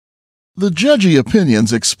The judgy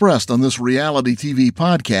opinions expressed on this reality TV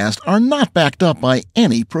podcast are not backed up by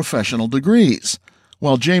any professional degrees.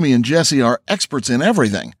 While Jamie and Jesse are experts in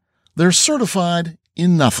everything, they're certified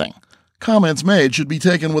in nothing. Comments made should be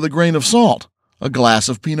taken with a grain of salt, a glass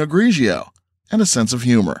of Pinot Grigio, and a sense of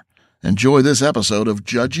humor. Enjoy this episode of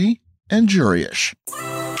Judgy and Juryish.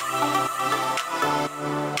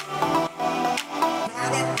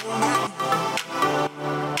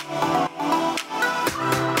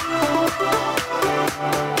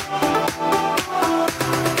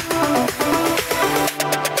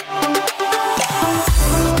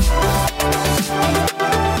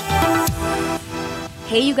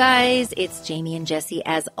 Hey, you guys, it's Jamie and Jesse.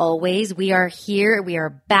 As always, we are here. We are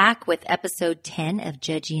back with episode 10 of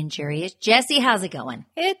Judgy and Juryish. Jesse, how's it going?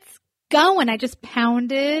 It's going. I just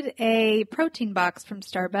pounded a protein box from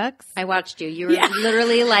Starbucks. I watched you. You were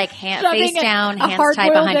literally like face down, hands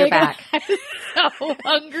tied behind your back. I was so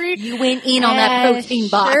hungry. You went in on that protein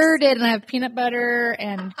box. Sure did. And I have peanut butter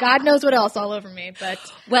and God knows what else all over me. But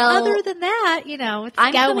other than that, you know, it's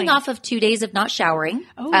I'm going. coming off of 2 days of not showering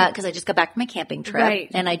because I just got back from my camping trip.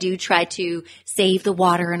 Right. And I do try to save the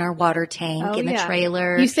water in our water tank in the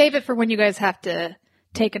trailer. You save it for when you guys have to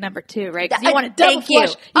take a number 2, right? Because you want a double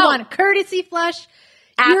flush. You want a courtesy flush.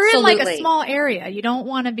 Absolutely. You're in like a small area. You don't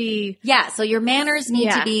want to be. Yeah. So your manners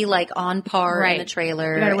need to be like on par in the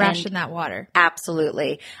trailer. You got to ration that water.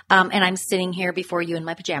 Absolutely. And I'm sitting here before you in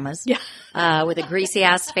my pajamas. Yeah. With a greasy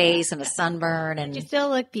ass face and a sunburn. And you still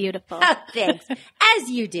look beautiful. Thanks. As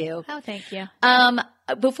you do. Oh, thank you.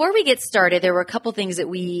 Before we get started, there were a couple things that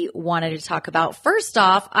we wanted to talk about. First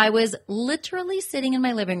off, I was literally sitting in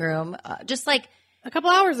my living room, just like a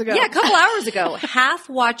couple hours ago. Yeah, a couple hours ago. Half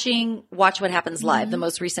watching Watch What Happens Live, the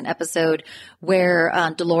most recent episode where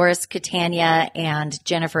Dolores Catania and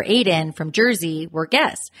Jennifer Aiden from Jersey were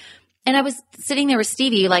guests. And I was sitting there with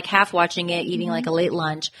Stevie, like half watching it, eating like a late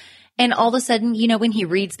lunch. And all of a sudden, you know, when he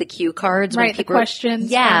reads the cue cards, when people, the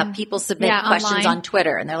questions. People submit questions online on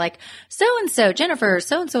Twitter and they're like, so-and-so, Jennifer,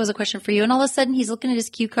 so-and-so has a question for you. And all of a sudden he's looking at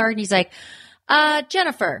his cue card and he's like,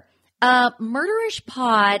 Jennifer, Murderish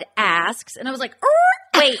Pod asks, and I was like,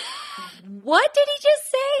 wait, what did he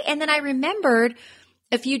just say? And then I remembered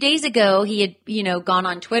a few days ago he had, you know, gone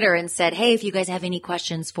on Twitter and said, hey, if you guys have any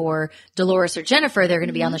questions for Dolores or Jennifer, they're going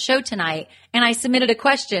to be on the show tonight. And I submitted a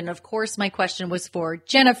question. Of course, my question was for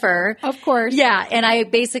Jennifer. Of course. Yeah. And I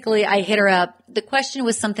hit her up. The question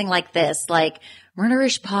was something like this, like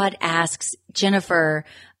Murderish Pod asks Jennifer,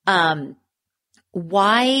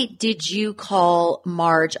 why did you call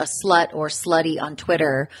Marge a slut or slutty on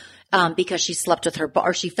Twitter? Because she slept with her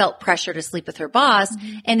or she felt pressure to sleep with her boss.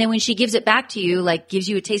 And then when she gives it back to you, like gives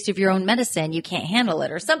you a taste of your own medicine, you can't handle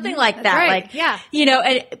it or something like that. Right. Like, you know,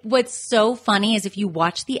 and what's so funny is if you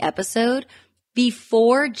watch the episode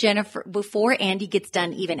before Andy gets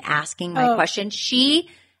done even asking my question, she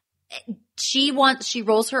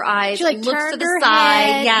rolls her eyes, she like looks to the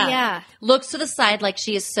side, looks to the side like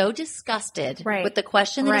she is so disgusted with the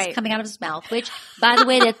question that is coming out of his mouth, which, by the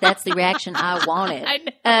way, that's the reaction I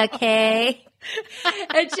wanted. Okay.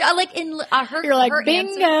 And she, like, you're like, her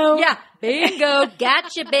bingo. Answer, bingo,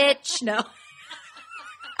 gotcha, bitch. No.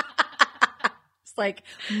 It's like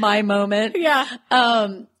my moment. Yeah.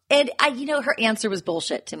 And you know, her answer was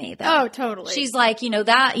bullshit to me, though. Oh, totally. She's like,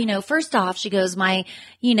 first off, she goes,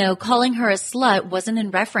 calling her a slut wasn't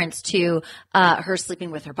in reference to, her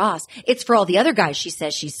sleeping with her boss. It's for all the other guys she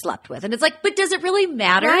says she slept with. And it's like, but does it really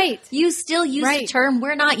matter? Right. You still use the term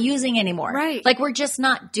we're not using anymore. Right. Like, we're just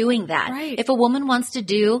not doing that. Right. If a woman wants to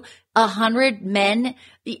do 100 men,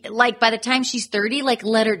 like by the time she's 30, like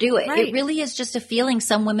let her do it. Right. It really is just a feeling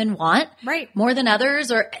some women want more than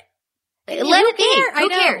others or let it be. Who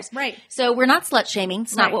cares? Right. So we're not slut shaming.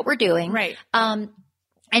 It's not what we're doing. Right.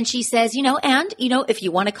 And she says, if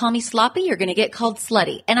you want to call me sloppy, you're going to get called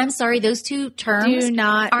slutty. And I'm sorry, those two terms are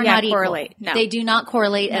not correlate. No. They do not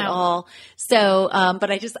correlate at all. So,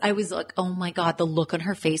 but I was like, oh my God, the look on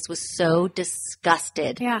her face was so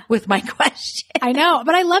disgusted with my question. I know,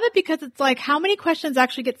 but I love it because it's like how many questions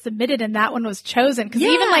actually get submitted and that one was chosen. Cause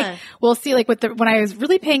even like, we'll see like when I was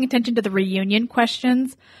really paying attention to the reunion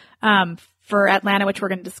questions, for Atlanta, which we're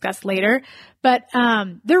going to discuss later. But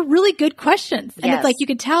they're really good questions. And it's like, you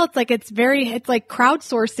can tell it's like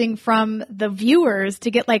crowdsourcing from the viewers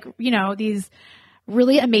to get like, these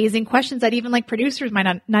really amazing questions that even like producers might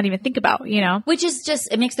not even think about, Which is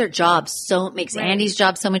just, it makes their job makes Andy's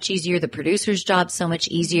job so much easier, the producer's job so much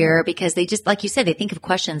easier because they just, like you said, they think of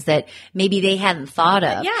questions that maybe they hadn't thought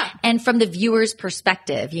of. Yeah. And from the viewer's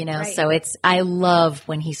perspective, so I love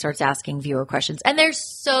when he starts asking viewer questions and they're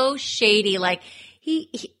so shady. Like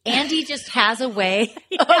Andy just has a way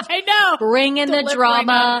I know. bringing the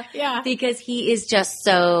drama. Yeah. Because he is just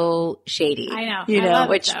so shady. I know. You I know, love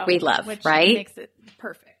which it, though, we love, which right? makes it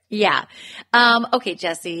perfect. Yeah. Okay,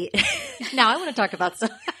 Jesse. Now I want to talk about some.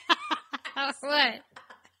 What?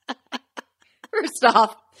 First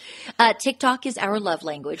off, TikTok is our love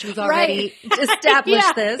language. We've already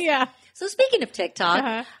established this. Yeah. So speaking of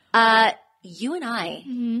TikTok, you and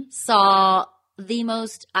I saw the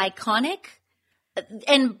most iconic,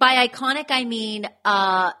 and by iconic I mean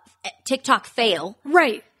TikTok fail.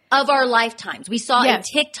 Right. Of our lifetimes. We saw Yes.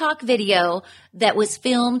 a TikTok video that was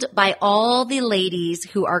filmed by all the ladies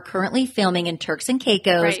who are currently filming in Turks and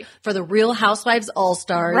Caicos for the Real Housewives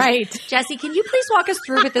All-Stars. Right. Jesse, can you please walk us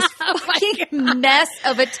through with this fucking mess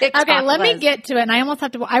of a TikTok? Okay, let me get to it. And I almost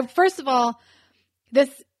have to. First of all,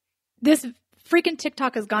 this freaking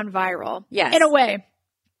TikTok has gone viral. Yes. In a way.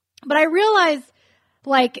 But I realize,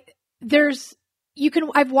 like,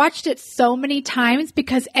 I've watched it so many times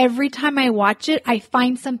because every time I watch it, I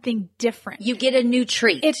find something different. You get a new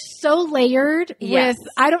treat. It's so layered with,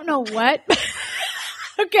 I don't know what.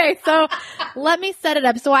 Okay, so let me set it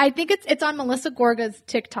up. So I think it's on Melissa Gorga's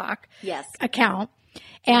TikTok account.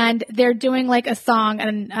 And they're doing like a song.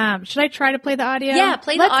 And should I try to play the audio? Yeah,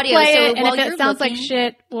 play the Let's audio. Play so it, and while if you're it sounds looking, like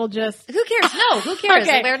shit, we'll just. Who cares? No, who cares?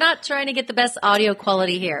 Okay. We're not trying to get the best audio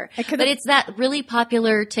quality here. But it's that really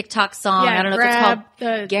popular TikTok song. I don't know if it's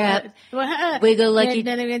called Grab, Wiggle like you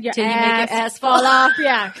till you make your ass fall off.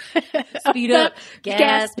 Yeah. Speed up,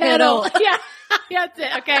 gas pedal. Yeah, that's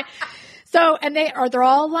it. Okay. So, and they're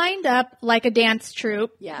all lined up like a dance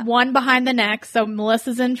troupe, one behind the next. So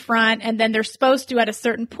Melissa's in front, and then they're supposed to, at a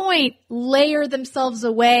certain point, layer themselves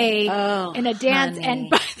away in a dance. Honey. And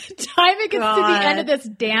by the time it gets to the end of this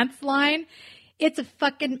dance line, it's a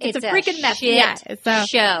freaking mess. Yeah, it's a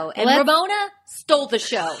show. And Ramona stole the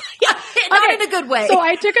show. Not in a good way. So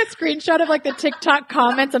I took a screenshot of like the TikTok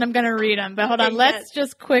comments, and I'm going to read them. But hold on, let's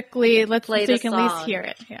just quickly play so you can at least hear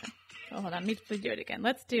it. Yeah. Oh, hold on. Let me do it again.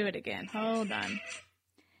 Let's do it again. Hold on.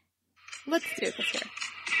 Let's do this here.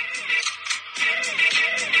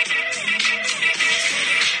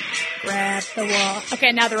 Grab the wall.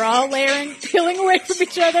 Okay, now they're all peeling away from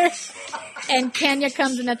each other. And Kenya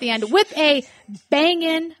comes in at the end with a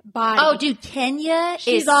banging body. Oh, dude, Kenya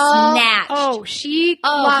is snatched. Oh, she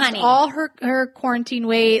lost all her quarantine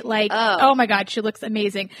weight. Like, oh my God, she looks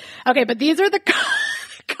amazing. Okay, but these are the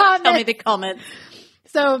comments. Tell me the comments.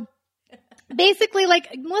 So, basically, like,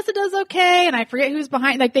 Melissa does okay, and I forget who's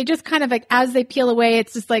behind. Like, they just kind of, like, as they peel away,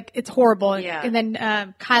 it's just, like, it's horrible. Yeah. And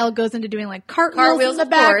then Kyle goes into doing, like, cartwheels in the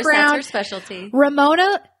background. Course, that's her specialty.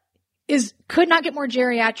 Ramona could not get more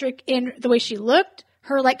geriatric in the way she looked.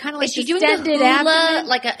 Her, like, kind of, like, is she distended doing the hula,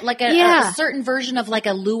 abdomen. like a certain version of, like,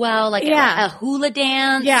 a luau, like a hula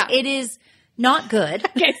dance? Yeah. It is not good.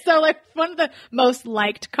 Okay, so, like, one of the most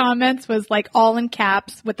liked comments was, like, all in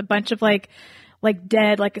caps with a bunch of, like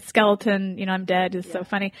dead, like a skeleton, you know, I'm dead is so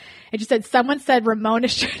funny. It just said, someone said Ramona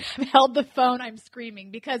should have held the phone. I'm screaming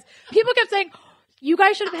because people kept saying, you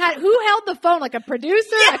guys should have who held the phone? Like a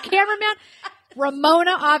producer, a cameraman?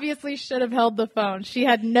 Ramona obviously should have held the phone. She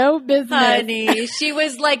had no business. Honey, she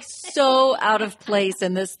was like so out of place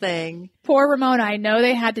in this thing. Poor Ramona. I know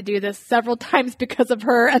they had to do this several times because of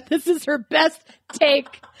her, and this is her best take.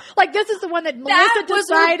 Like, this is the one that Melissa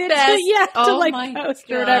decided to post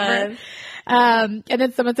or whatever. And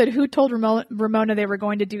then someone said, who told Ramona they were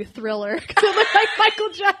going to do Thriller? Because it looked like Michael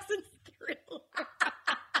Jackson's Thriller.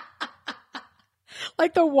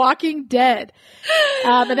 Like The Walking Dead.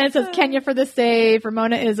 And then it says Kenya for the save.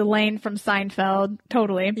 Ramona is Elaine from Seinfeld.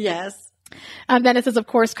 Totally. Yes. Then it says, of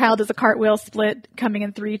course, Kyle does a cartwheel split coming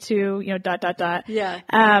in 3-2, you know, ... Yeah.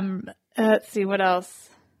 Let's see, what else?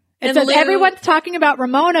 It says everyone's talking about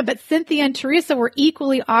Ramona, but Cynthia and Teresa were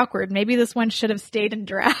equally awkward. Maybe this one should have stayed in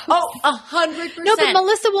draft. Oh, 100%. No, but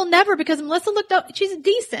Melissa will never, because Melissa looked up. She's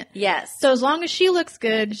decent. Yes. So as long as she looks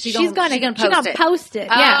good, she's gonna post it.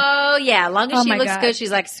 Oh yeah, as long as she looks good,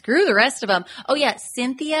 she's like, screw the rest of them. Oh yeah,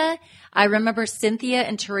 Cynthia. I remember Cynthia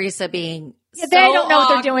and Teresa being. Yeah, they don't know what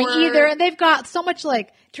they're doing either, and they've got so much,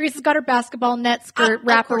 like, Teresa's got her basketball net skirt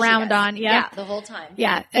wrap around on. Yeah, the whole time.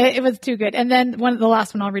 Yeah, it was too good. And then the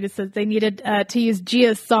last one I'll read, it says they needed to use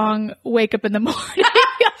Gia's song "Wake Up in the Morning."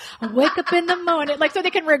 Wake up in the morning, like, so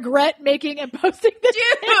they can regret making and posting this.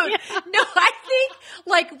 Dude, no, I think,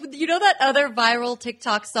 like, you know that other viral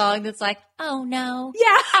TikTok song that's like, oh no,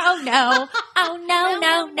 oh no, oh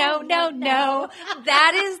no, no.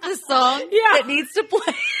 That is the song that needs to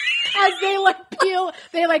play. as they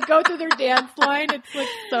they go through their dance line. It's like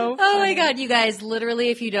so funny. Oh my God, you guys, literally,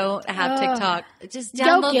 if you don't have TikTok, just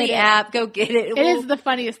download the app, go get it. It is the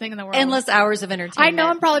funniest thing in the world. Endless hours of entertainment. I know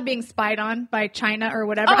I'm probably being spied on by China or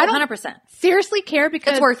whatever. Oh, I don't 100%. seriously care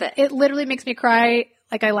because it's worth it. It literally makes me cry.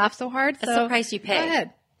 Like I laugh so hard. That's the price you pay. Go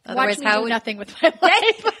ahead. Otherwise, watch me do nothing with my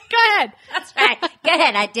life. Go ahead. That's right. Go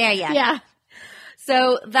ahead. I dare you. Yeah.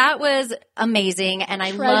 So that was amazing. And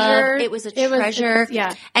I love it. Was a treasure.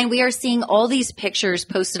 Yeah. And we are seeing all these pictures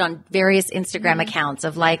posted on various Instagram accounts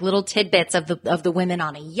of like little tidbits of the women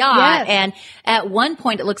on a yacht. Yes. And at one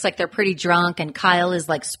point it looks like they're pretty drunk and Kyle is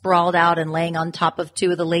like sprawled out and laying on top of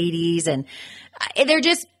two of the ladies. And they're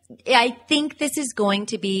just, I think this is going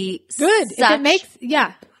to be good. If it makes,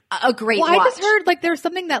 a great watch. I just heard like there's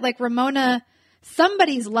something that like Ramona,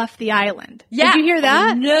 somebody's left the island. Yeah. Did you hear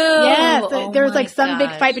that? No. Yes. Oh there was like some gosh. big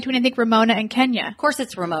fight between, I think, Ramona and Kenya. Of course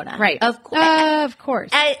it's Ramona. Right. Of course. Of course.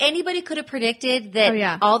 Anybody could have predicted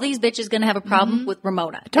that all these bitches going to have a problem with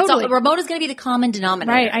Ramona. Totally. Ramona's going to be the common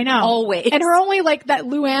denominator. Right. I know. Always. And her only like that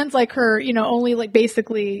Luann's like her, only like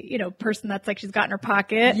basically, person that's like she's got in her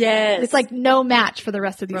pocket. Yes. It's like no match for the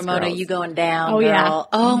rest of these Ramona, girls. you going down, Oh, girl. yeah.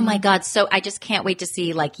 Oh my God. So I just can't wait to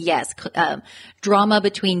see like, drama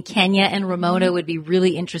between Kenya and Ramona would be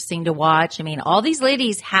really interesting to watch. I mean, all these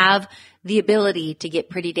ladies have the ability to get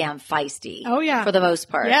pretty damn feisty. Oh, yeah. For the most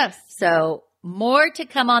part. Yes. So more to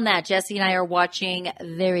come on that. Jesse and I are watching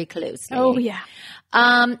very closely. Oh, yeah.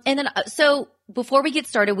 And then, so before we get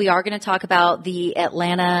started, we are going to talk about the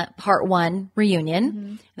Atlanta Part 1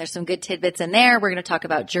 reunion. There's some good tidbits in there. We're going to talk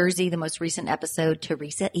about Jersey, the most recent episode,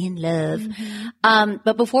 Teresa in Love.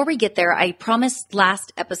 But before we get there, I promised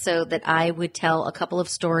last episode that I would tell a couple of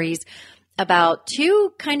stories about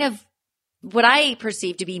two kind of what I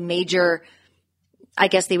perceive to be major, I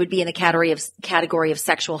guess they would be in the category of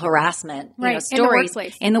sexual harassment, stories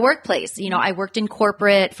in the workplace. I worked in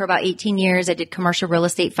corporate for about 18 years. I did commercial real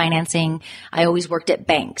estate financing. I always worked at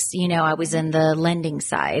banks. I was in the lending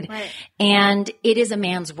side, and it is a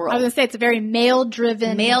man's world. I was gonna say it's a very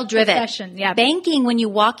male-driven profession. Yeah. Banking, when you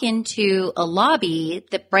walk into a lobby,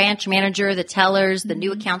 the branch manager, the tellers, the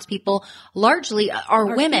new accounts people largely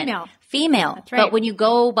are women. Female. That's right. But when you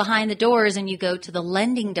go behind the doors and you go to the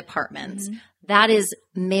lending departments, that is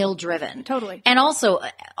male driven. Totally. And also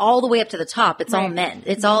all the way up to the top, it's all men.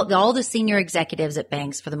 It's all the senior executives at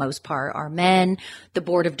banks for the most part are men. The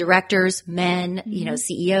board of directors, men,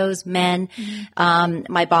 CEOs, men.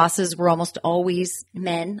 My bosses were almost always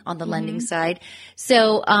men on the lending side.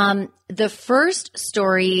 So, the first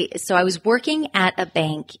story, so I was working at a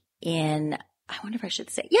bank I wonder if I should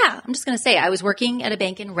say, I'm just going to say I was working at a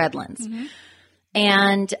bank in Redlands.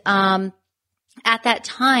 And, at that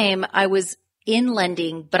time I was in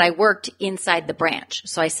lending, but I worked inside the branch.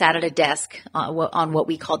 So I sat at a desk on what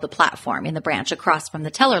we called the platform in the branch across from the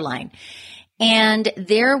teller line. And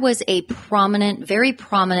there was a very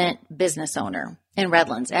prominent business owner in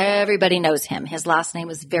Redlands. Everybody knows him. His last name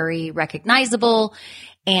was very recognizable.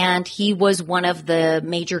 And he was one of the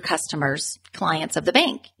major clients of the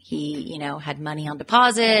bank. He, had money on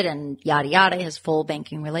deposit and yada, yada, his full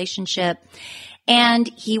banking relationship. And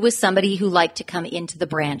he was somebody who liked to come into the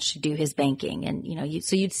branch to do his banking. And,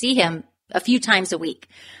 so you'd see him a few times a week.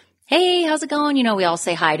 Hey, how's it going? We all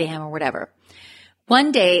say hi to him or whatever.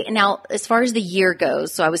 One day, now as far as the year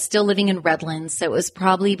goes, so I was still living in Redlands. So it was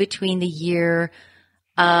probably between the year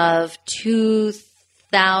of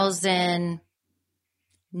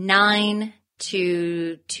 2009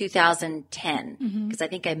 to 2010, because I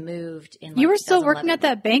think I moved in. You were still working at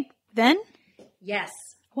that bank then? Yes.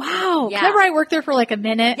 Wow. Yeah. Remember I worked there for like a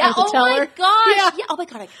minute as a teller? Oh my gosh. Yeah. Oh my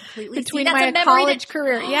God. I completely between my college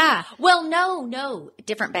career. Yeah. Well, no.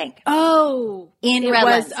 Different bank. Oh. In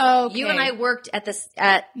Redlands. Okay. You and I worked at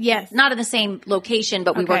yes. Not in the same location,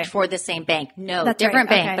 but we worked for the same bank. No, that's different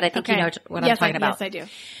bank, but I think you know what I'm talking about. Yes, I do.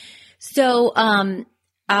 So,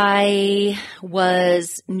 I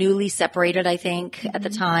was newly separated, I think, at the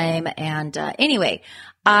time. And anyway,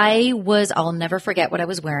 I'll never forget what I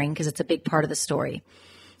was wearing because it's a big part of the story.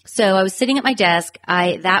 So I was sitting at my desk.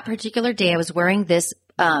 That particular day, I was wearing this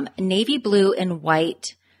navy blue and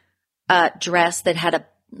white dress that had a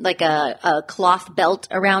cloth belt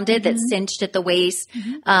around it that cinched at the waist.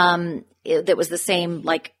 That was the same,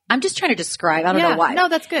 I'm just trying to describe. I don't know why. No,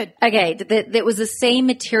 that's good. Okay. That was the same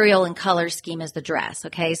material and color scheme as the dress.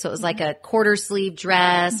 Okay. So it was like a quarter sleeve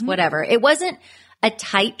dress, whatever. It wasn't a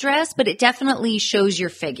tight dress, but it definitely shows your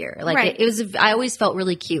figure. I always felt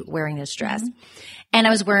really cute wearing this dress. And I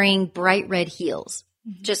was wearing bright red heels,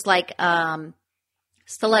 just like,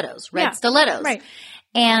 stilettos, red stilettos. Right.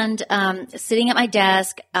 And sitting at my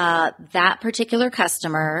desk, that particular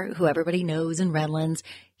customer, who everybody knows in Redlands,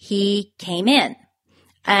 he came in.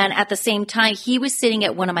 And at the same time, he was sitting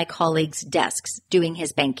at one of my colleagues' desks doing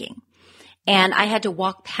his banking. And I had to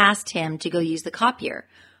walk past him to go use the copier.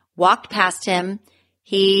 Walked past him.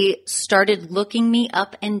 He started looking me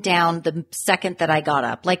up and down the second that I got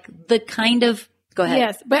up. Like the kind of, go ahead.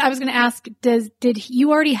 Yes, but I was going to ask, did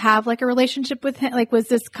you already have like a relationship with him? Like, was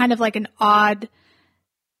this kind of like an odd,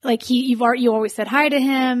 like you always said hi to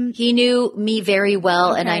him? He knew me very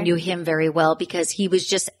well, Okay. and I knew him very well because he was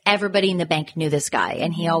just, everybody in the bank knew this guy,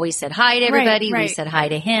 and he always said hi to everybody. Right. We said hi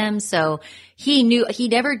to him. So he knew, he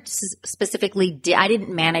never specifically did, I didn't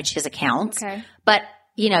manage his accounts, Okay. but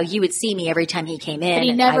you would see me every time he came in. But he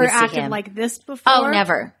and I never would see acted him. like this before? Oh,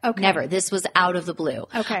 never. Okay. Never. This was out of the blue.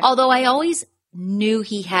 Okay. Although I always knew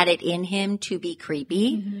he had it in him to be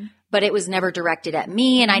creepy. Mm-hmm. But it was never directed at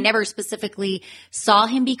me, and I never specifically saw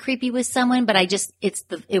him be creepy with someone, but it was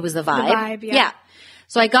the vibe. The vibe, yeah.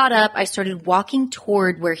 So I got up, I started walking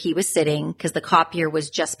toward where he was sitting because the copier was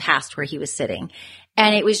just past where he was sitting.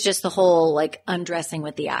 And it was just the whole like undressing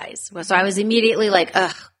with the eyes. So I was immediately like,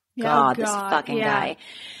 ugh, God, this fucking guy.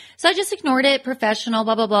 So I just ignored it, professional,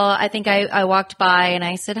 blah, blah, blah. I think I walked by and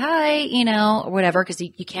I said, hi, or whatever, because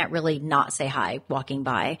you can't really not say hi walking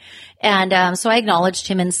by. And so I acknowledged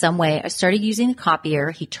him in some way. I started using the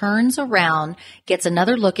copier. He turns around, gets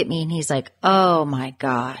another look at me, and he's like, oh, my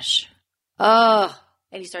gosh. Oh.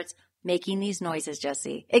 And he starts making these noises,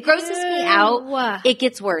 Jesse. It grosses me out. It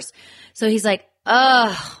gets worse. So he's like,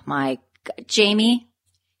 oh, my God. Jamie,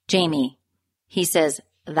 he says,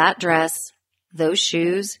 that dress, those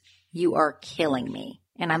shoes, you are killing me.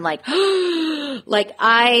 And I'm like, get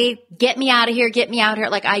me out of here.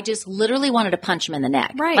 Like, I just literally wanted to punch him in the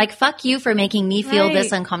neck. Right. Like, fuck you for making me feel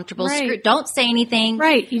this uncomfortable. Right. Don't say anything.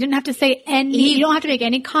 Right. You didn't have to say you don't have to make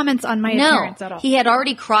any comments on my appearance at all. He had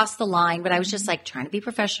already crossed the line, but I was just like trying to be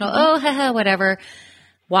professional. Oh, haha, whatever.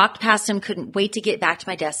 Walked past him, couldn't wait to get back to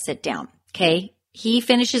my desk, sit down. Okay. He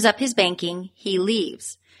finishes up his banking. He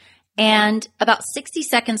leaves. And about 60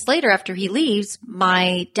 seconds later after he leaves,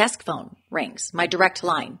 my desk phone rings, my direct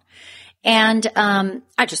line. And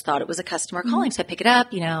I just thought it was a customer calling. So I pick it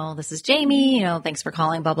up, this is Jamie, thanks for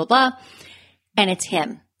calling, blah, blah, blah. And it's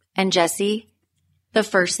him. And Jesse, the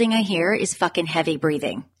first thing I hear is fucking heavy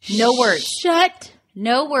breathing. No words.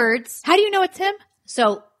 No words. How do you know it's him?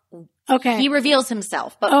 So okay. He reveals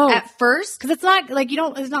himself. But at first. Because it's not like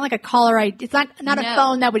it's not like a caller ID. It's not a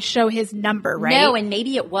phone that would show his number, right? No, and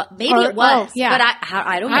maybe it was. Yeah. But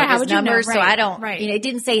I don't know his number, so I don't. Right. It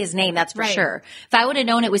didn't say his name, that's for sure. If I would have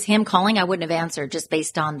known it was him calling, I wouldn't have answered just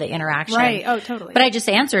based on the interaction. Right. Oh, totally. But I just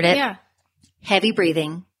answered it. Yeah. Heavy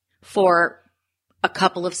breathing for a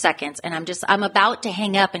couple of seconds. And I'm about to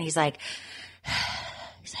hang up, and he's like,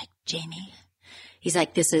 Jamie. He's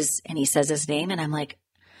like, and he says his name, and I'm like,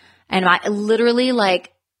 and I literally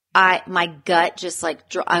my gut just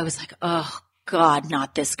I was like, oh God,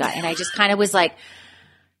 not this guy. And I just kind of was like,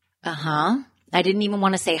 I didn't even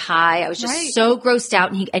want to say hi. I was just so grossed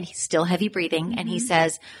out, and he's still heavy breathing. Mm-hmm. And he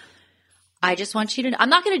says, I just want you to know, I'm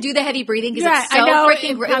not going to do the heavy breathing because it's so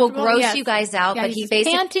freaking, it will gross you guys out. Yeah, but he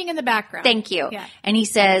basically panting in the background. Thank you. Yeah. And he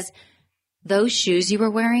says, those shoes you were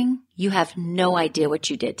wearing, you have no idea what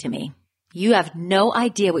you did to me. You have no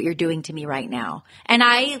idea what you're doing to me right now. And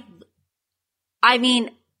I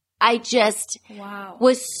just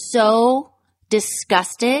was so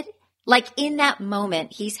disgusted. Like in that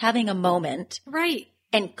moment, he's having a moment. Right.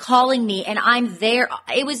 And calling me, and I'm there.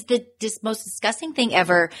 It was the most disgusting thing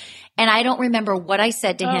ever. And I don't remember what I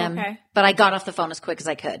said to him, but I got off the phone as quick as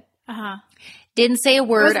I could. Uh-huh. Didn't say a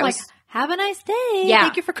word. I was like, have a nice day. Yeah.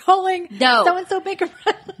 Thank you for calling. No. So-and-so Baker.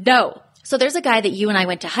 No. So there's a guy that you and I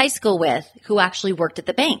went to high school with who actually worked at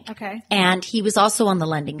the bank. Okay. And he was also on the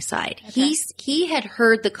lending side. Okay. He had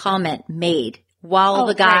heard the comment made while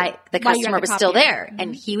the customer was still there. Mm-hmm.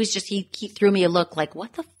 And he was he threw me a look like,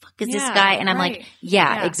 what the fuck is this guy? And I'm like,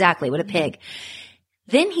 yeah, exactly. What a pig.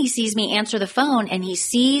 Then he sees me answer the phone, and he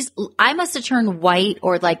sees, I must have turned white,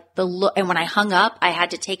 or like the look. And when I hung up, I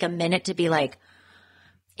had to take a minute to be like,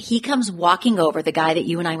 he comes walking over, the guy that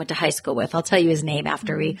you and I went to high school with. I'll tell you his name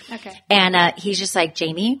after we. Okay. And he's just like,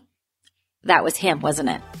 Jamie, that was him, wasn't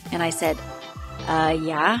it? And I said,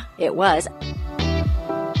 yeah, it was.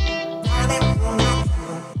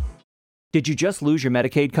 Did you just lose your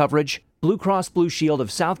Medicaid coverage? Blue Cross Blue Shield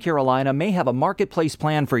of South Carolina may have a marketplace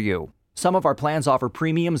plan for you. Some of our plans offer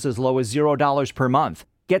premiums as low as $0 per month.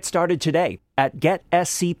 Get started today at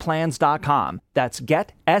GetSCPlans.com. That's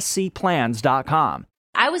GetSCPlans.com.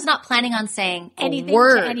 I was not planning on saying anything a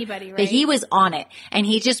word to anybody, right? But he was on it. And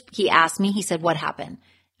he asked me, he said, what happened?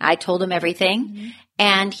 I told him everything.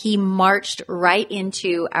 And he marched right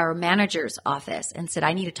into our manager's office and said,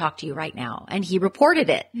 I need to talk to you right now. And he reported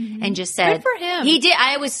it and just said, good for him. He did.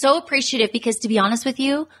 I was so appreciative because, to be honest with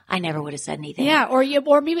you, I never would have said anything. Yeah.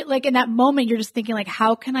 Or maybe like in that moment, you're just thinking like,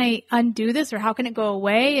 how can I undo this or how can it go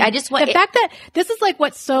away? And the fact that this is like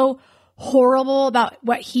what's so horrible about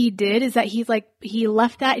what he did is that he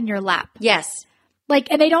left that in your lap. Yes. Like,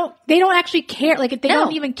 and they don't actually care. Like, they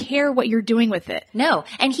don't even care what you're doing with it. No.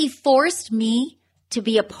 And he forced me to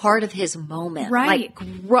be a part of his moment. Right.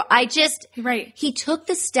 Like, he took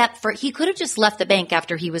the step he could have just left the bank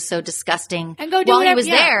after he was so disgusting and go do while whatever, he was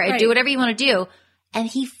there and do whatever you want to do. And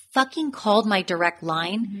he fucking called my direct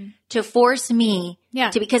line to force me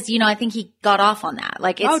to, because, I think he got off on that.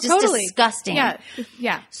 Like, it's just disgusting. Yeah.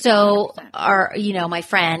 Yeah. So 100%. My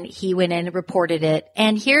friend, he went in and reported it.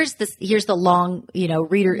 And here's the long,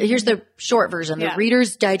 here's the short version, the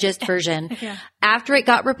Reader's Digest version. After it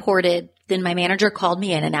got reported, then my manager called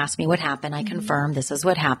me in and asked me what happened. I confirmed this is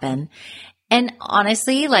what happened. And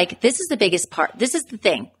honestly, like, this is the biggest part. This is the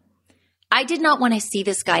thing. I did not want to see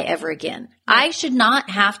this guy ever again.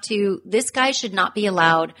 This guy should not be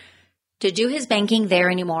allowed to do his banking there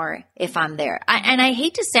anymore if I'm there. And I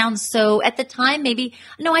hate to sound so, at the time,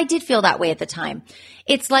 I did feel that way at the time.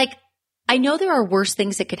 It's like, I know there are worse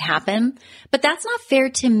things that could happen, but that's not fair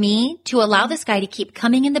to me to allow this guy to keep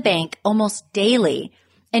coming in the bank almost daily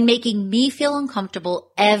and making me feel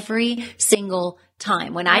uncomfortable every single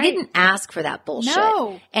time when I didn't ask for that bullshit.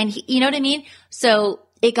 No. And you know what I mean? So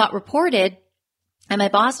it got reported and my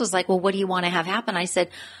boss was like, well, what do you want to have happen? I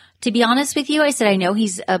said, to be honest with you, I said, I know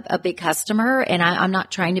he's a big customer and I'm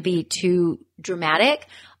not trying to be too dramatic.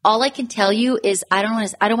 All I can tell you is I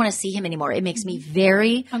don't want to see him anymore. It makes me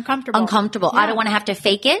very uncomfortable. Yeah. I don't want to have to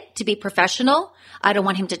fake it to be professional. I don't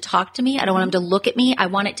want him to talk to me. I don't want him to look at me. I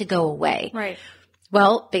want it to go away. Right.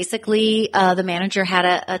 Well, basically, the manager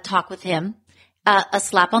had a talk with him, a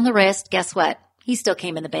slap on the wrist. Guess what? He still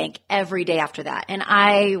came in the bank every day after that. And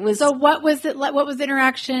I was... So what was it? What was the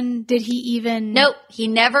interaction? Did he even... Nope. He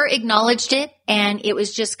never acknowledged it. And it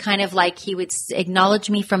was just kind of like he would acknowledge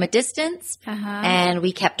me from a distance. And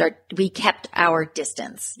we kept our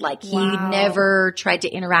distance. Like he never tried to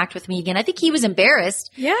interact with me again. I think he was embarrassed.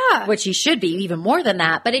 Yeah. Which he should be, even more than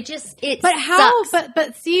that. But But how... sucks.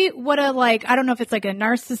 But see what I don't know if it's like a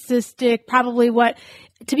narcissistic, probably what...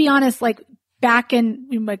 To be honest, like... Back in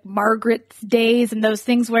like Margaret's days and those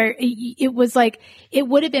things where it was like, it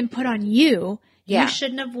would have been put on you. Yeah. You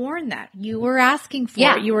shouldn't have worn that. You were asking for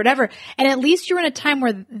it. You were whatever. And at least you were in a time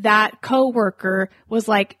where that coworker was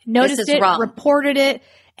like, noticed it, wrong. Reported it,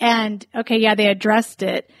 and they addressed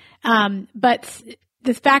it. But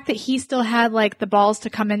the fact that he still had like the balls to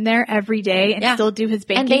come in there every day and still do his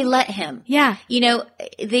banking. And they let him. Yeah.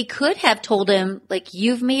 They could have told him, like,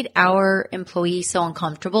 you've made our employee so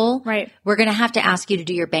uncomfortable. Right. We're going to have to ask you to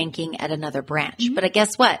do your banking at another branch. But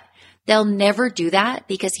guess what? They'll never do that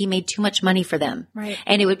because he made too much money for them. Right.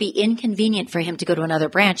 And it would be inconvenient for him to go to another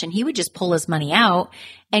branch and he would just pull his money out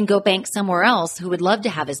and go bank somewhere else who would love to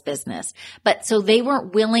have his business. But so they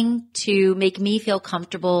weren't willing to make me feel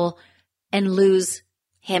comfortable and lose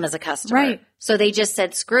him as a customer. Right. So they just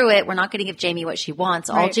said, screw it. We're not going to give Jamie what she wants.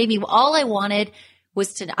 Right. all I wanted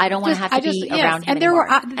was I don't want to have to be around him and there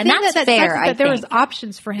anymore. And that's fair. I think there was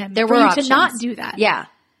options for him. There were options to not do that. Yeah.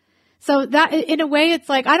 So that in a way, it's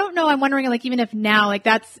like, I don't know. I'm wondering, like, even if now, like,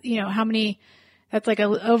 that's, how many, that's like a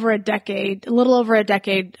little over a decade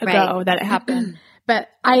ago that it happened. But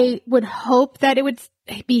I would hope that it would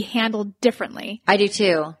be handled differently. I do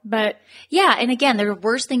too. But yeah. And again, there are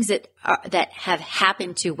worse things that have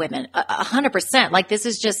happened to women. 100%. Like this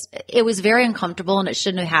is just, it was very uncomfortable and it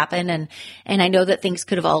shouldn't have happened. And I know that things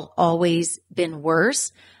could have always been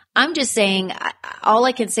worse. I'm just saying, all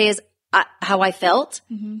I can say is how I felt.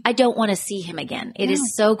 I don't want to see him again. It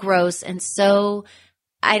is so gross. And so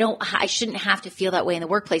I shouldn't have to feel that way in the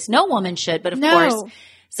workplace. No woman should, but of course.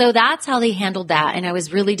 So that's how they handled that. And I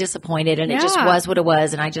was really disappointed and it just was what it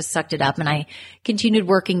was. And I just sucked it up and I continued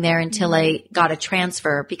working there until I got a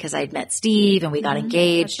transfer because I'd met Steve and we got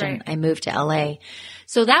engaged and I moved to LA.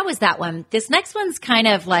 So that was that one. This next one's kind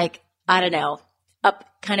of like, I don't know,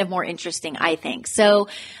 kind of more interesting, I think. So,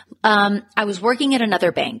 I was working at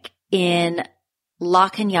another bank in La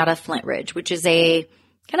Cañada, Flint Ridge, which is a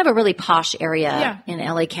kind of a really posh area in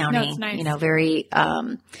LA County. No, it's nice. Very,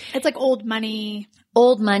 it's like old money.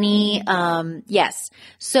 Yes.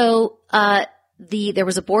 So, there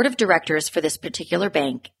was a board of directors for this particular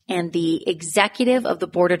bank and the executive of the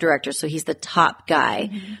board of directors. So he's the top guy.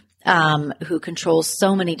 who controls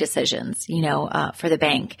so many decisions, for the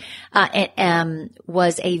bank,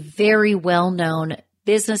 was a very well-known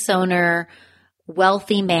business owner,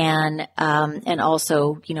 wealthy man, and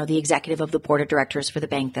also, the executive of the board of directors for the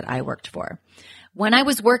bank that I worked for. When I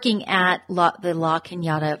was working at the La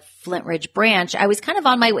Cañada Flint Ridge branch, I was kind of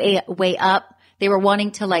on my way up. They were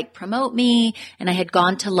wanting to promote me, and I had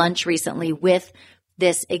gone to lunch recently with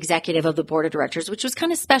this executive of the board of directors, which was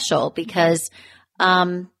kind of special because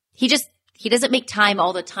he doesn't make time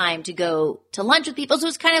all the time to go to lunch with people. So it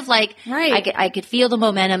was kind of right. I could feel the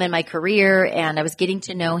momentum in my career, and I was getting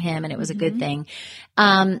to know him, and it was a good thing.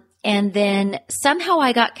 And then somehow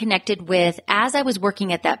I got connected with, as I was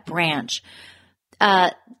working at that branch,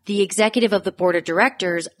 the executive of the board of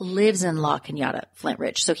directors lives in La Cañada, Flint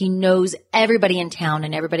Ridge. So he knows everybody in town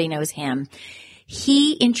and everybody knows him.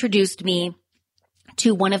 He introduced me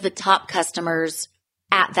to one of the top customers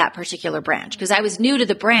at that particular branch because I was new to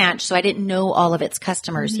the branch, so I didn't know all of its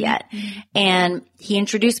customers yet. And he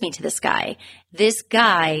introduced me to this guy. This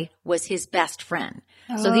guy was his best friend.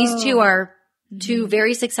 So these two are two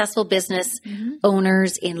very successful business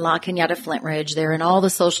owners in La Cañada, Flint Ridge. They're in all the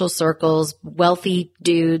social circles, wealthy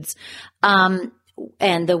dudes. And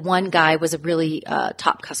the one guy was a really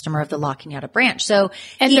top customer of the La Cañada branch. So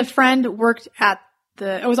the friend worked at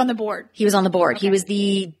was on the board. He was on the board. Okay. He was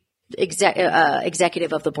the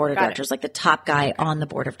executive of the board of directors, like the top guy on the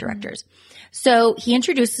board of directors. So he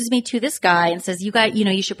introduces me to this guy and says,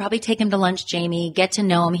 you should probably take him to lunch, Jamie, get to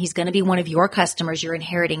know him. He's going to be one of your customers. You're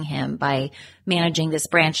inheriting him by managing this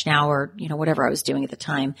branch now, or, whatever I was doing at the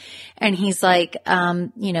time. And he's like,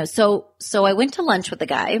 so I went to lunch with the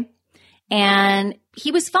guy, and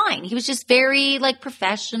he was fine. He was just very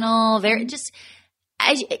professional, very just,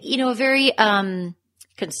 a very,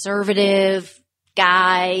 conservative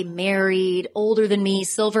guy, married, older than me,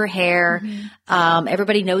 silver hair.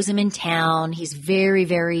 Everybody knows him in town. He's very,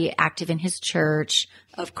 very active in his church,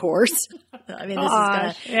 of course. I mean, this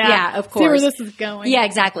is yeah, of course. See where this is going. Yeah,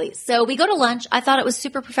 exactly. So we go to lunch. I thought it was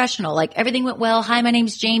super professional. Everything went well. Hi, my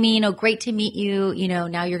name's Jamie. Great to meet you.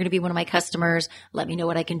 Now you're going to be one of my customers. Let me know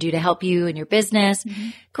what I can do to help you in your business.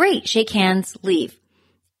 Great. Shake hands, leave.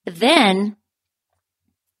 Then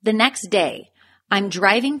the next day, I'm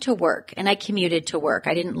driving to work, and I commuted to work.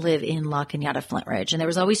 I didn't live in La Cañada, Flint Ridge, and there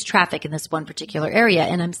was always traffic in this one particular area.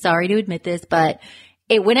 And I'm sorry to admit this, but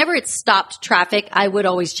whenever it stopped traffic, I would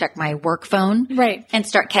always check my work phone and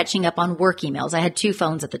start catching up on work emails. I had 2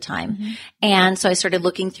 phones at the time. And so I started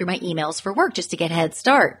looking through my emails for work just to get a head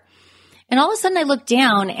start. And all of a sudden I look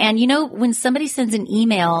down, and when somebody sends an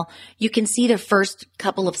email, you can see the first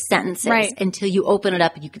couple of sentences until you open it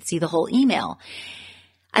up and you can see the whole email.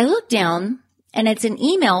 I look down, and it's an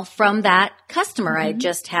email from that customer I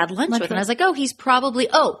just had lunch with. And I was like, he's probably,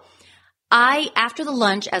 after the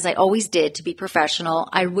lunch, as I always did to be professional,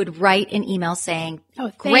 I would write an email saying,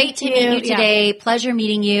 great to meet you today. Pleasure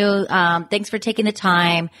meeting you. Thanks for taking the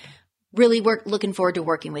time. Really looking forward to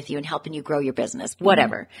working with you and helping you grow your business,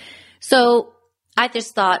 whatever. So I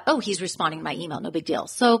just thought, he's responding to my email. No big deal.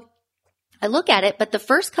 So I look at it, but the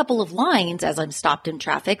first couple of lines as I'm stopped in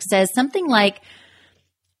traffic says something like,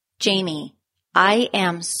 Jamie, I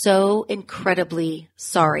am so incredibly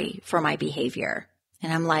sorry for my behavior.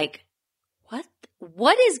 And I'm like,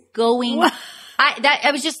 what is going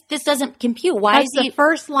this doesn't compute. Why is the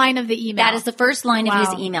first line of the email? That is the first line of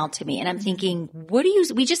his email to me. And I'm thinking,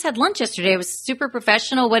 we just had lunch yesterday. It was super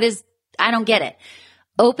professional. I don't get it.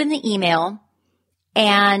 Open the email,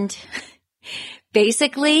 and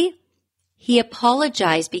basically he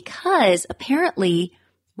apologized because apparently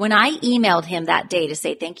when I emailed him that day to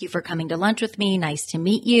say, thank you for coming to lunch with me, nice to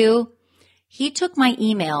meet you, he took my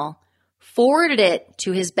email, forwarded it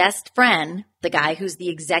to his best friend, the guy who's the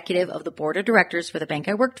executive of the board of directors for the bank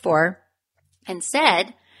I worked for, and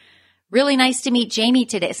said, really nice to meet Jamie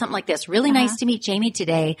today. Something like this. Really nice to meet Jamie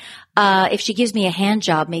today. If she gives me a hand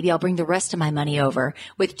job, maybe I'll bring the rest of my money over,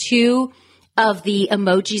 with 2 of the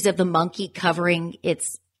emojis of the monkey covering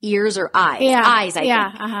its ears or eyes. Eyes,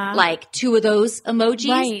 I think. 2 of those emojis.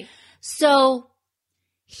 Right. So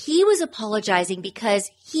he was apologizing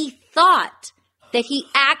because he thought that he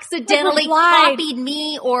accidentally copied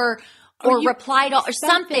me or replied or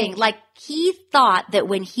something. He thought that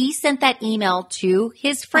when he sent that email to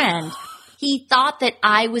his friend, he thought that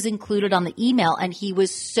I was included on the email, and he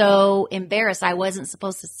was so embarrassed. I wasn't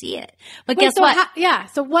supposed to see it. But guess what?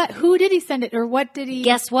 So what? Who did he send it, or what did he?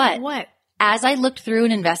 Guess what? What? As I looked through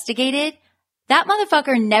and investigated, that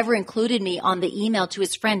motherfucker never included me on the email to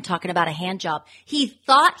his friend talking about a hand job. He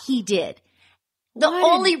thought he did. The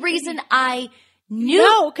only reason I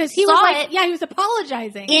because he was like, it. yeah, he was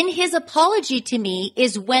apologizing. In his apology to me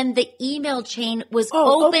is when the email chain was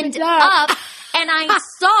opened up. And I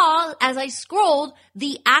saw, as I scrolled,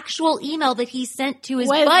 the actual email that he sent to his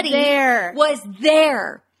buddy was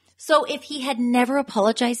there. So if he had never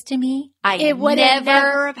apologized to me, it would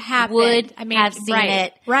never have happened. Would have seen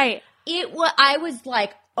it. Right. I was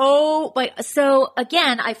like, oh, but so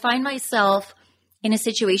again, I find myself in a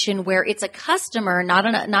situation where it's a customer, not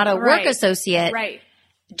a work associate,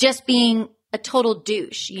 just being a total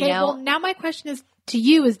douche, you know? Well, now my question is to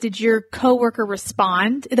you is, did your coworker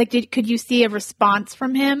respond? Like, could you see a response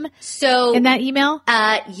from him in that email?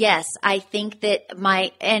 Yes. I think that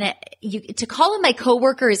to call him my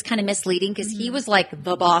coworker is kind of misleading because he was like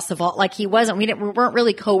the boss of all, like he wasn't, we weren't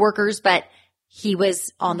really coworkers, but he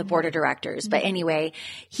was on the board of directors. But anyway,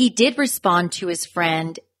 he did respond to his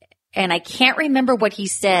friend. And I can't remember what he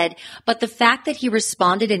said, but the fact that he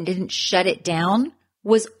responded and didn't shut it down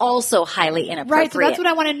was also highly inappropriate. Right, so that's what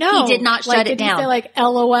I want to know. He did not shut it down. Did he say like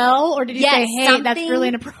LOL, or did he say, "Hey, that's really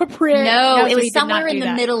inappropriate"? No, it was somewhere in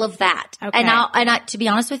the middle of that. Okay. And I, to be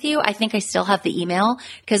honest with you, I think I still have the email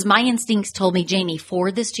because my instincts told me, Jamie,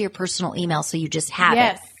 forward this to your personal email so you just have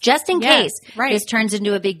it. Just in case this turns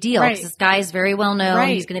into a big deal. Because this guy is very well known.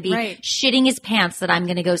 He's going to be shitting his pants that I'm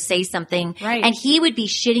going to go say something. And he would be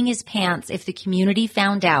shitting his pants if the community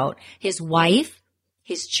found out his wife,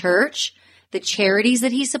 his church, the charities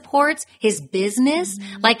that he supports, his business,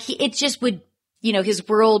 it just would, his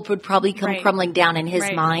world would probably come crumbling down in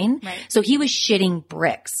his mind. So he was shitting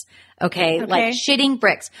bricks. Okay. Like shitting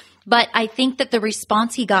bricks. But I think that the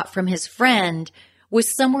response he got from his friend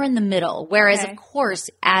was somewhere in the middle. Whereas, of course,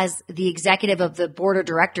 as the executive of the board of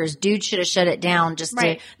directors, dude should have shut it down just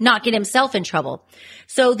to not get himself in trouble.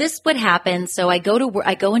 So this would happen. So I go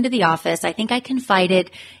into the office. I think I confided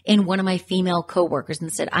in one of my female coworkers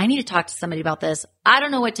and said, I need to talk to somebody about this. I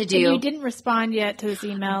don't know what to do. And you didn't respond yet to this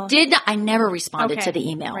email? I never responded to the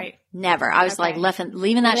email. Never. I was like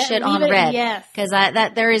leaving that shit on red. Yes. Because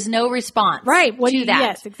there is no response to that.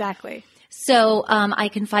 Yes, exactly. So, I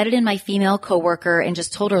confided in my female coworker and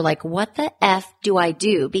just told her, like, what the F do I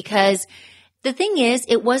do? Because the thing is,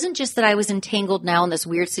 it wasn't just that I was entangled now in this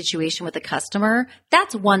weird situation with a customer.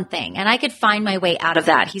 That's one thing. And I could find my way out of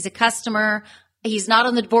that. He's a customer. He's not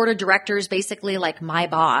on the board of directors, basically like my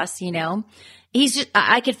boss,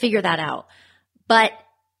 I could figure that out. But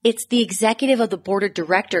it's the executive of the board of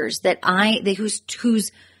directors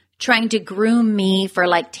who's trying to groom me for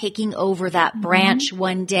like taking over that branch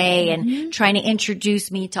one day and trying to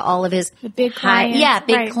introduce me to all of his big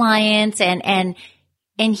clients. Clients and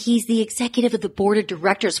he's the executive of the board of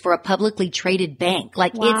directors for a publicly traded bank.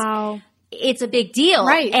 Like it's a big deal.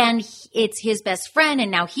 Right. And it's his best friend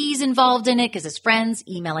and now he's involved in it because his friend's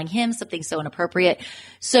emailing him something so inappropriate.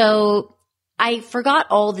 So I forgot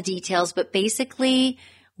all the details, but basically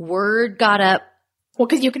word got up. Well,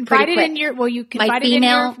 because you confided in your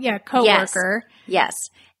coworker. Yes.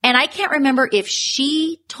 And I can't remember if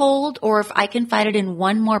she told or if I confided in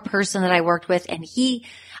one more person that I worked with. And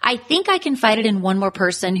I think I confided in one more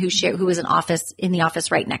person who was in the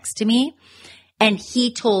office right next to me. And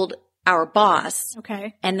he told our boss.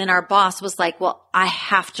 Okay. And then our boss was like, well, I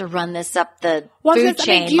have to run this up the food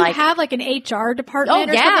chain. Do you have like an HR department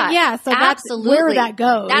or something? Yeah. So absolutely. That's where that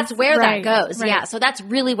goes. That's where that goes. Right. Yeah. So that's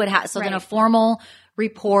really what happens. So then a formal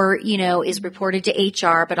report, is reported to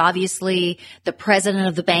HR, but obviously the president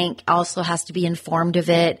of the bank also has to be informed of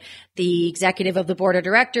it. The executive of the board of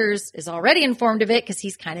directors is already informed of it because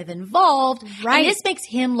he's kind of involved. Right. And this makes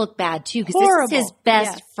him look bad too because this is his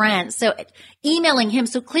best friend. So emailing him.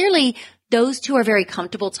 So clearly those two are very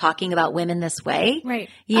comfortable talking about women this way. Right.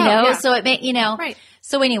 So it may, Right.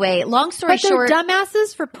 So anyway, long story short. But they're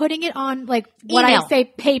dumbasses for putting it on what I say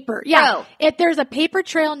paper. Yeah. If there's a paper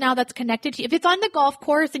trail now that's connected to you, if it's on the golf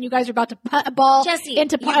course and you guys are about to put a ball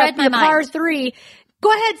into par 3,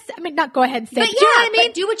 go ahead. Not go ahead and say. But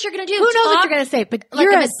but do what you're going to do. Who knows what you're going to say? But like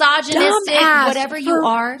you're a misogynistic, whatever you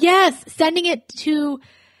are. Yes. Sending it to.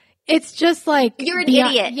 It's just like you're an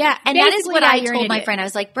idiot. Yeah. And that is what I told my friend. I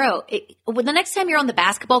was like, bro, the next time you're on the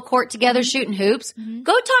basketball court together shooting hoops,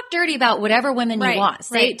 go talk dirty about whatever women you want.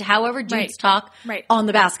 Say however dudes talk on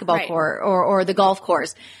the basketball court or the golf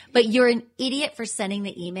course. But you're an idiot for sending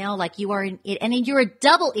the email. Like you are and you're a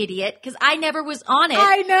double idiot because I never was on it.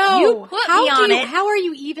 I know. You put me on it. How are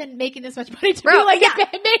you even making this much money to be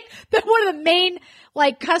one of the main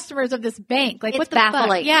customers of this bank? Like, it's what the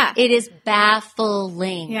baffling. Fuck? Yeah. It is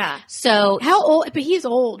baffling. Yeah. So how old? But he's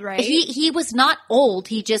old, right? He was not old.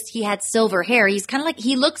 He had silver hair.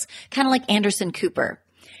 He looks kind of like Anderson Cooper.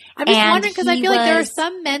 I'm just wondering because I feel like there are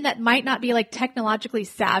some men that might not be like technologically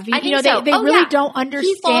savvy. I think so. They really don't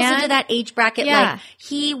understand. He falls into that age bracket. Yeah. Like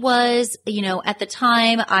he was, at the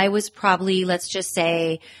time I was probably, let's just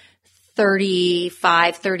say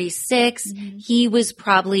 35, 36. Mm-hmm. He was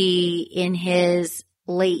probably in his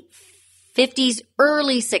late 50s,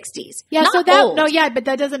 early 60s. Yeah. Not so that, old. no, yeah, but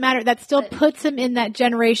that doesn't matter. That still puts him in that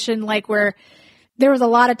generation, like where there was a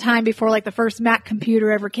lot of time before like the first Mac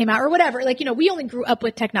computer ever came out or whatever. Like, we only grew up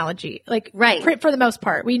with technology, like right. For the most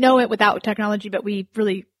part. We know it without technology, but we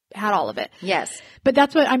really had all of it. Yes. But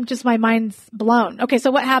that's what my mind's blown. Okay.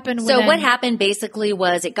 So what happened? What happened basically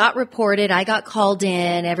was it got reported. I got called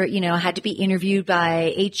in, I had to be interviewed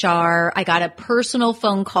by HR. I got a personal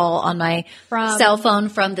phone call on my cell phone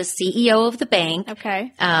from the CEO of the bank.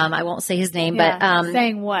 Okay. I won't say his name, but,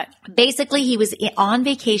 saying what? Basically he was on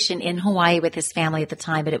vacation in Hawaii with his family at the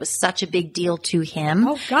time, but it was such a big deal to him.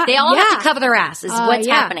 Oh God. They all have to cover their ass is what's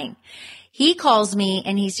yeah. happening. He calls me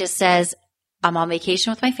and he just says, I'm on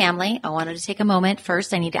vacation with my family. I wanted to take a moment.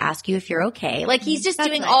 First, I need to ask you if you're okay. Like he's just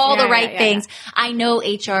doing all the right things. Yeah. I know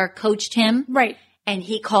HR coached him. Right. And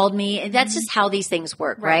he called me and that's just how these things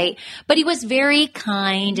work. Right. But he was very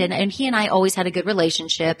kind and he and I always had a good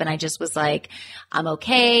relationship. And I just was like, I'm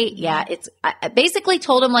okay. Yeah. I basically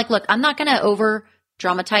told him like, look, I'm not going to over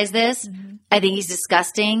dramatize this. Mm-hmm. I think he's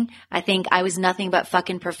disgusting. I think I was nothing but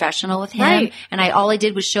fucking professional with him. Right. And all I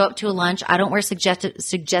did was show up to a lunch. I don't wear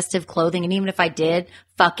suggestive clothing. And even if I did,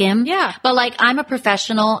 fuck him. Yeah. But like, I'm a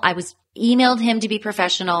professional. I was emailed him to be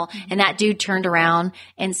professional. And that dude turned around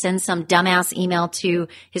and sent some dumbass email to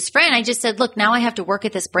his friend. I just said, look, now I have to work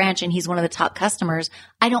at this branch and he's one of the top customers.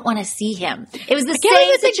 I don't want to see him. It was the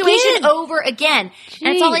same situation over again. Jeez,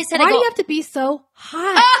 and that's all I said. Why do you have to be so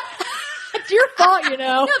hot? It's your fault,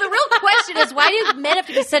 No, the real question is why do men have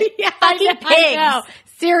to be such fucking pigs? I know.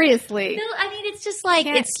 Seriously. No, I mean, it's just like,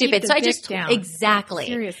 it's stupid. So I just, exactly.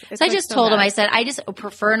 Seriously. So I just told him, I said, I just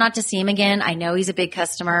prefer not to see him again. I know he's a big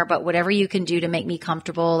customer, but whatever you can do to make me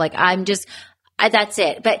comfortable, like that's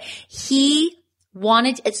it. But he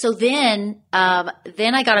wanted, so then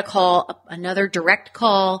I got a call, another direct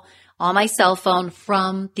call on my cell phone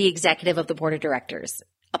from the executive of the board of directors.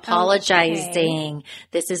 Apologizing. Okay.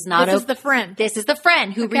 This is the friend. This is the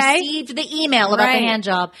friend who received the email about the hand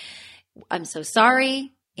job. I'm so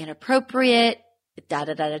sorry. Inappropriate.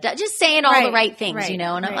 Just saying all the right things, and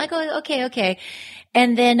I'm like, oh, okay.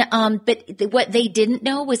 And then, but what they didn't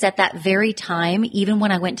know was at that very time, even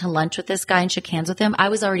when I went to lunch with this guy and shook hands with him, I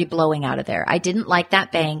was already blowing out of there. I didn't like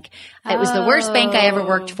that bank. It was the worst bank I ever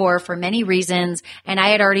worked for many reasons. And I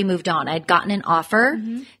had already moved on. I had gotten an offer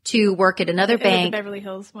to work at another bank. The Beverly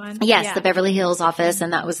Hills one. Yes, the Beverly Hills office.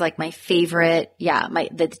 And that was like my favorite. Yeah,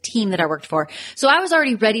 the team that I worked for. So I was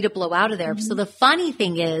already ready to blow out of there. So the funny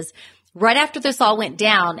thing is, right after this all went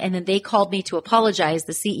down and then they called me to apologize,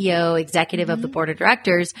 the CEO, executive of the board of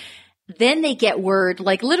directors, then they get word,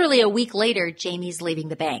 like literally a week later, Jamie's leaving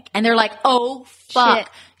the bank. And they're like, oh, fuck, shit.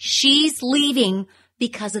 She's leaving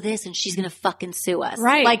because of this and she's going to fucking sue us.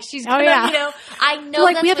 Right. Like she's going to, I know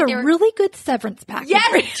like we have a really good severance package.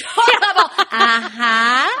 Yes.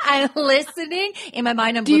 I'm listening. In my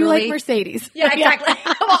mind, I'm Do literally. Do you like Mercedes? Yeah, exactly.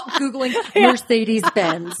 I'm Googling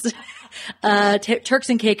Mercedes-Benz. Turks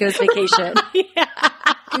and Caicos vacation.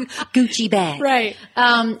 Gucci bag. Right.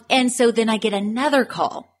 And so then I get another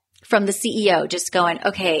call from the CEO just going,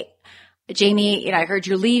 okay, Jamie, I heard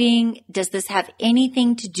you're leaving. Does this have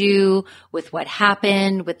anything to do with what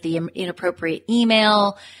happened with the inappropriate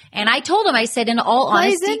email? And I told him, I said, in all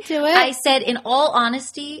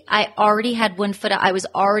honesty, I already had one foot out. I was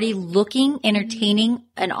already entertaining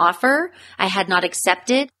an offer. I had not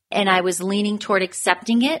accepted. And I was leaning toward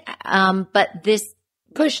accepting it. But this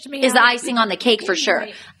pushed me is the icing on the cake for sure.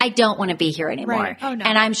 Right. I don't want to be here anymore. Right. Oh, no.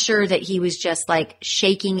 And I'm sure that he was just like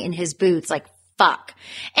shaking in his boots, like, fuck.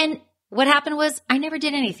 And what happened was I never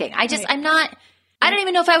did anything. I don't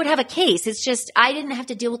even know if I would have a case. It's just, I didn't have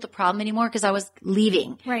to deal with the problem anymore because I was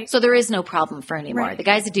leaving. Right. So there is no problem for anymore. Right. The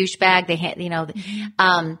guy's a douchebag. They had,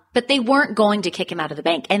 but they weren't going to kick him out of the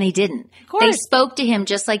bank and they didn't. Of course. They spoke to him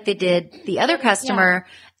just like they did the other customer.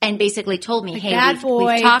 Yeah. And basically told me, hey,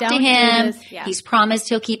 we've talked to him. Yeah. He's promised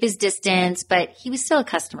he'll keep his distance, but he was still a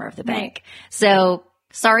customer of the bank. So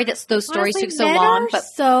sorry that those stories took so long, but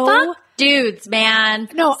fuck dudes, man.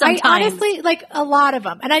 No, sometimes. I honestly, like a lot of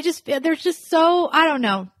them. And there's just so, I don't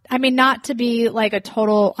know. I mean, not to be like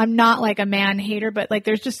I'm not like a man hater, but like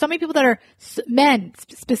there's just so many people that are men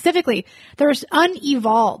specifically, they're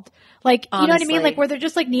unevolved. Like, honestly. You know what I mean? Like where they're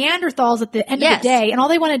just like Neanderthals at the end of the day and all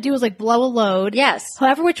they want to do is like blow a load. Yes.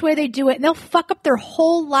 However which way they do it. And they'll fuck up their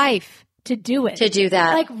whole life to do it. To do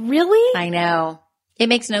that. Like really? I know. It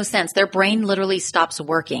makes no sense. Their brain literally stops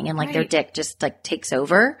working and like their dick just like takes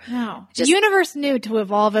over. No. The universe knew to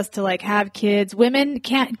evolve us to like have kids. Men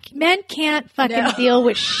can't fucking deal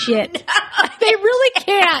with shit. They really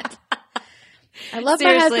can't. I love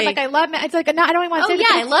my husband. Like I love men. It's like I don't even want to say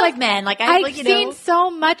I love like, men. Like I've seen so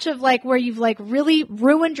much of like where you've like really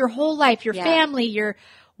ruined your whole life, your family, your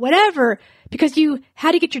whatever, because you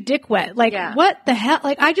had to get your dick wet. Like what the hell?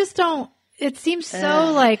 Like I just don't. It seems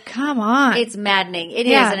so like, come on. It's maddening. It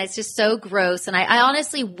is. And it's just so gross. And I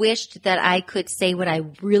honestly wished that I could say what I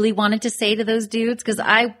really wanted to say to those dudes because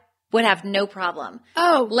I would have no problem.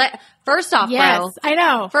 First off, bro. I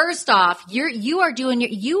know. First off, you are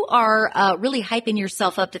really hyping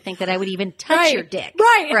yourself up to think that I would even touch your dick.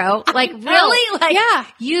 Right. Bro. Like really? Like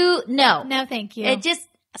No, thank you. It just,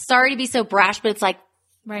 sorry to be so brash, but it's like,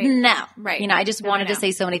 no. Right. You know, I just wanted to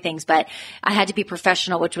say so many things, but I had to be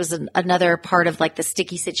professional, which was another part of like the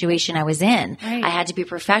sticky situation I was in. Right. I had to be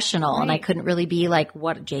professional and I couldn't really be like,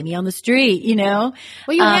 what, Jamie on the street, you know?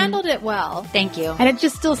 Well, you handled it well. Thank you. And it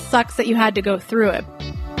just still sucks that you had to go through it.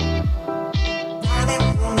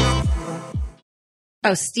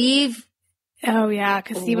 Oh, Steve. Oh, yeah,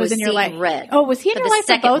 because he was in your life. Red. Oh, was he in your life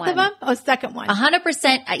for both of them? Oh, second one.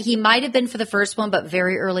 100%. He might have been for the first one, but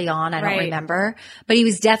very early on. I don't remember. But he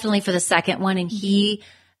was definitely for the second one. And he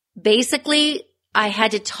basically, I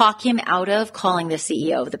had to talk him out of calling the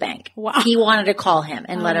CEO of the bank. Wow. He wanted to call him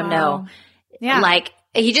and let him know. Yeah. Like,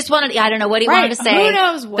 he just wanted, I don't know what he wanted to say. Who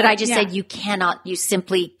knows what? But I just said, you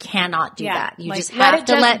simply cannot do that. You like, just have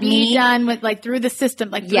to let me be done with like through the system,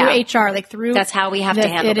 like through HR, like through. That's how we have to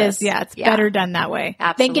handle this. It's better done that way.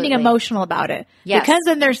 Absolutely. Than getting emotional about it. Yes. Because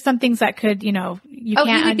then there's some things that could, you can't he would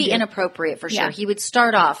undo. be inappropriate for sure. He would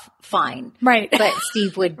start off fine. Right. But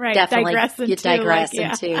Steve would definitely digress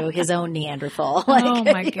into into his own Neanderthal. Oh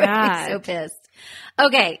my he God. would be so pissed.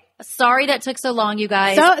 Okay. Sorry that took so long, you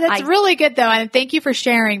guys. So that's really good though. And thank you for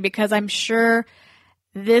sharing because I'm sure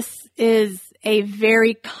this is a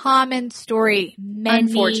very common story many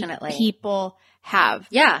unfortunately people have.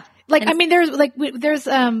 Yeah. Like, I mean, there's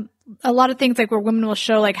a lot of things like where women will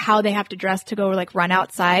show like how they have to dress to go like run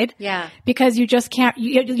outside. Yeah. Because you just can't,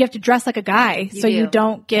 you have to dress like a guy you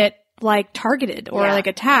don't get like targeted or like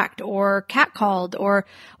attacked or catcalled or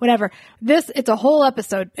whatever. It's a whole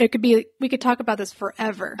episode. We could talk about this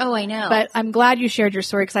forever. Oh, I know. But I'm glad you shared your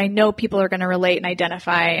story because I know people are going to relate and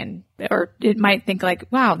identify or it might think like,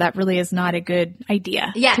 wow, that really is not a good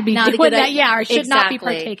idea. Yeah. To be not doing that. Yeah. Or should not be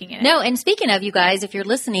partaking in it. No. And speaking of, you guys, if you're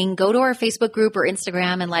listening, go to our Facebook group or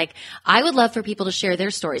Instagram and like, I would love for people to share their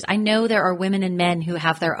stories. I know there are women and men who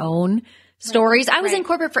have their own stories. I was in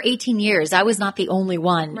corporate for 18 years. I was not the only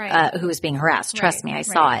one who was being harassed. Trust me, I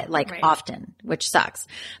saw it often, which sucks.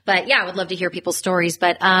 But yeah, I would love to hear people's stories.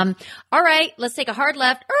 But all right, let's take a hard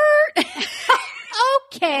left.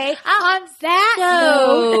 Okay, on that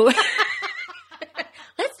note,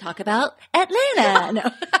 let's talk about Atlanta.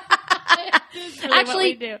 No.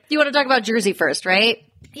 Actually, you want to talk about Jersey first, right?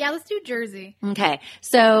 Yeah, let's do Jersey. Okay.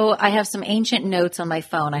 So I have some ancient notes on my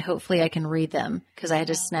phone. Hopefully I can read them because I had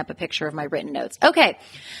to snap a picture of my written notes. Okay.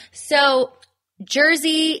 So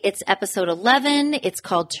Jersey, it's episode 11. It's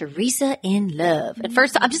called Teresa in Love. At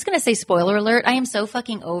first, I'm just going to say spoiler alert. I am so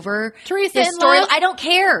fucking over Teresa this in story. Love. I don't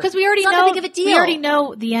care. Because we already know. It's not that big of a deal. We already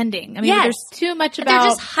know the ending. I mean, there's too much about. They're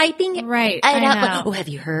just hyping it up. Like, oh, have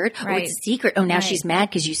you heard? Right. Oh, it's a secret. Oh, now she's mad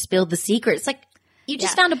because you spilled the secret. It's like, you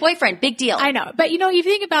just found a boyfriend. Big deal. I know. But, you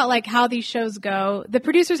think about like how these shows go, the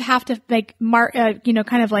producers have to like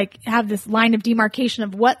kind of like have this line of demarcation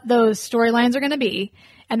of what those storylines are going to be.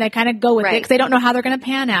 And they kind of go with it because they don't know how they're going to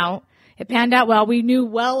pan out. It panned out well. We knew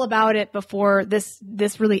well about it before this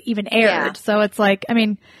really even aired. Yeah. So it's like, I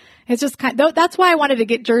mean, it's just that's why I wanted to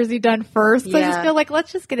get Jersey done first. So I just feel like,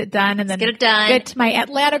 let's just get it done and then get to my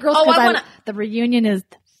Atlanta girls. The reunion is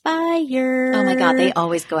fire. Oh my God. They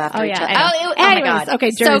always go after each other. Oh my God.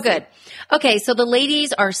 Okay. Jersey. So good. Okay. So the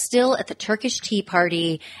ladies are still at the Turkish tea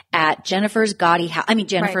party at Jennifer's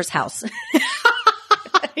house.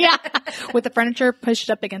 Yeah. With the furniture pushed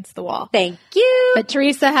up against the wall. Thank you. But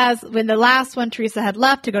Teresa had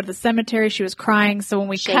left to go to the cemetery. She was crying. So when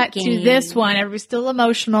we cut to this one, everybody's still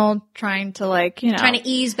emotional, trying to trying to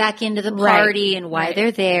ease back into the party and why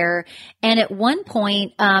they're there. And at one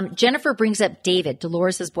point, Jennifer brings up David,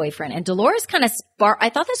 Dolores' boyfriend, and Dolores kind of I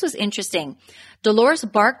thought this was interesting. Dolores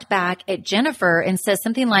barked back at Jennifer and says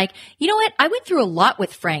something like, you know what? I went through a lot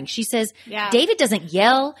with Frank. She says, David doesn't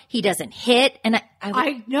yell. He doesn't hit. And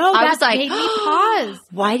I know. That was like, made me pause.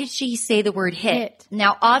 Why did she say the word hit?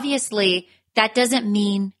 Now, obviously, that doesn't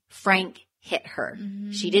mean Frank hit her. Mm-hmm.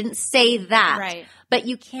 She didn't say that. Right. but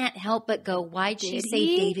you can't help but go, why'd she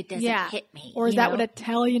say David doesn't hit me? Or is that what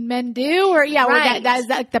Italian men do? Or or that is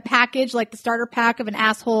that like the package, like the starter pack of an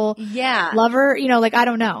asshole lover? You know, like, I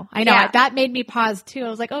don't know. I know that made me pause too. I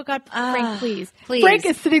was like, oh God, Frank, please. Frank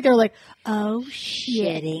is sitting there like, oh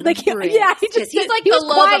shit. Like, he's like the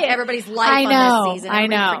love of everybody's life on this season. I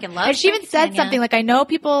know. And she even said something like, I know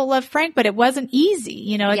people love Frank, but it wasn't easy.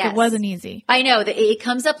 You know, like it wasn't easy. I know that it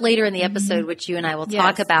comes up later in the episode, which you and I will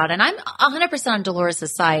talk about. And I'm 100% on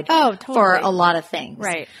Dolores' side for a lot of things.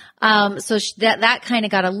 Right. So that kind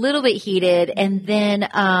of got a little bit heated. And then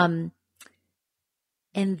I'm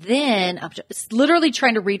just literally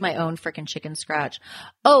trying to read my own freaking chicken scratch.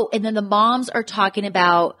 Oh, and then the moms are talking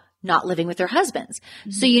about not living with their husbands.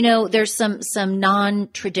 So, you know, there's some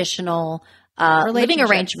non-traditional living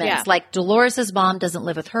arrangements. Like Dolores' mom doesn't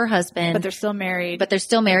live with her husband. But they're still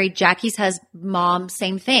married. Jackie's mom,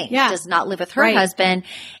 same thing. Yeah. Does not live with her husband.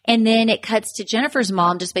 And then it cuts to Jennifer's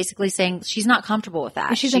mom just basically saying she's not comfortable with that.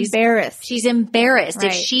 And she's embarrassed. She's embarrassed.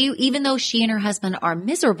 Right. Even though she and her husband are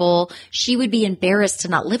miserable, she would be embarrassed to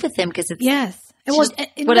not live with him because it's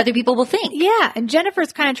what other people will think. Yeah. And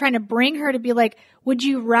Jennifer's kind of trying to bring her to be like, would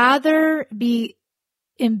you rather be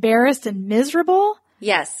embarrassed and miserable?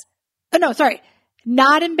 Yes. Oh, no, sorry.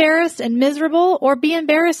 Not embarrassed and miserable, or be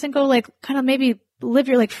embarrassed and go like, kind of maybe live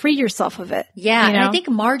your, like, free yourself of it. Yeah. You know? And I think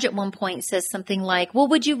Marge at one point says something like, well,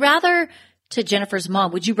 would you rather, to Jennifer's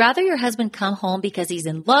mom, would you rather your husband come home because he's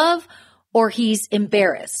in love or he's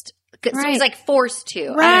embarrassed? So he's like forced to.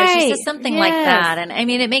 Right. I don't know, she says something like that. And I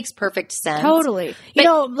mean, it makes perfect sense. Totally. You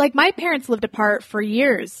know, like my parents lived apart for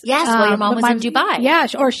years. Yes. Well, your mom was in Dubai. Yeah.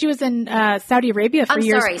 Or she was in Saudi Arabia for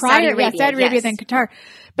years prior. Saudi Arabia, Saudi Arabia, then Qatar.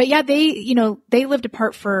 But yeah, they lived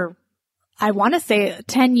apart for, I want to say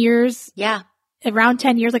 10 years. Yeah. Around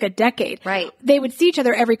 10 years, like a decade. Right. They would see each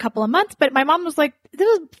other every couple of months, but my mom was like, this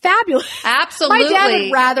was fabulous. Absolutely. My dad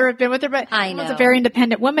would rather have been with her, but I know. was a very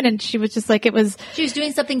independent woman, and she was just like, she was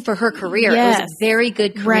doing something for her career. Yes. It was a very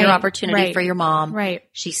good career opportunity for your mom. Right.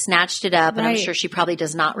 She snatched it up, and I'm sure she probably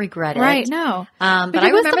does not regret it. Right. No. But I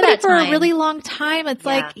remember that for time. a really long time. It's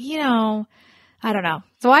like, you know, I don't know.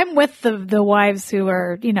 So I'm with the wives who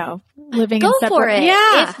are, you know, living in separate. Go for it.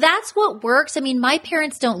 Yeah. If that's what works. I mean, my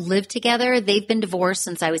parents don't live together. They've been divorced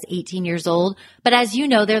since I was 18 years old. But as you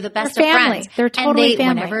know, they're the best of friends. They're totally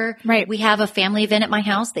family. Whenever we have a family event at my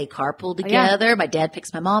house, they carpool together. Yeah. My dad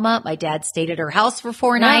picks my mom up. My dad stayed at her house for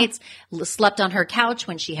 4 nights, slept on her couch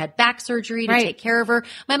when she had back surgery to take care of her.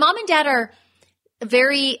 My mom and dad are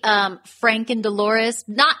very Frank and Dolores,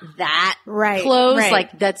 not that close,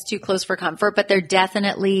 like that's too close for comfort, but they're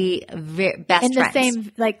definitely best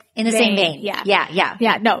friends. In the same vein.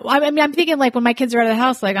 Yeah. No, I mean, I'm thinking like when my kids are out of the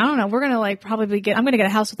house, like, I don't know, we're going to like I'm going to get a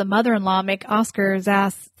house with a mother-in-law, make Oscar's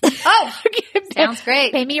ass. Oh, sounds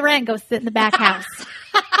great. Pay me rent, go sit in the back house.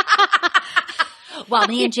 While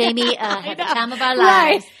me and Jamie have the time of our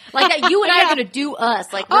lives. Like you and I are going to do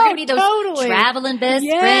us. Like we're going to be those traveling best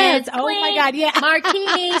friends. Oh my God. Yeah.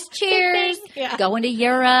 Martinis. Cheers. Going to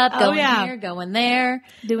Europe. Going here. Going there.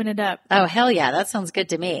 Doing it up. Oh, hell yeah. That sounds good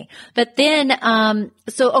to me. But then,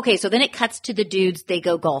 so then it cuts to the dudes. They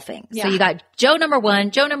go golfing. Yeah. So you got Joe number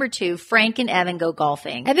 1, Joe number 2, Frank and Evan go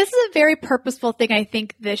golfing. And this is a very purposeful thing. I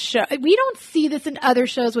think this show, we don't see this in other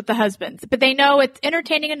shows with the husbands, but they know it's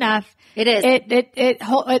entertaining enough. It is. It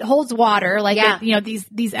holds water. Like,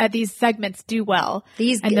 these segments do well.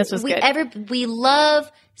 And this was good. We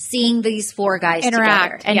love seeing these 4 guys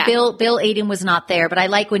interact. Together. And Bill Aiden was not there, but I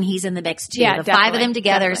like when he's in the mix too. The 5 of them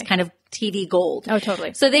together is kind of TV gold. Oh,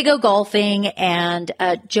 totally. So they go golfing, and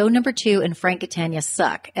Joe number 2 and Frank Catania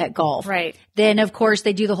suck at golf. Right. Then, of course,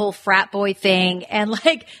 they do the whole frat boy thing, and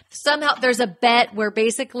like somehow there's a bet where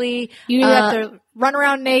basically you have to run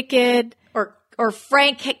around naked. Or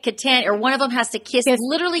Frank Catania, or one of them has to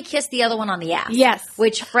literally kiss the other one on the ass. Yes.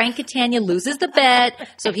 Which Frank Catania loses the bet.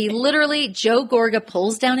 So he literally, Joe Gorga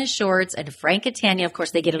pulls down his shorts, and Frank Catania, of course,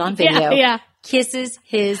 they get it on video, kisses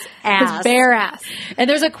his ass. His bare ass. And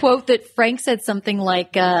there's a quote that Frank said something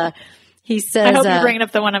like, he says, I hope you're bringing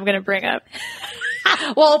up the one I'm going to bring up.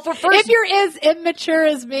 Well, for first. If you're as immature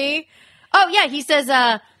as me. Oh, yeah. He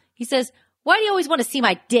says, why do you always want to see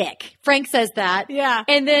my dick? Frank says that. Yeah.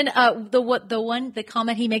 And then the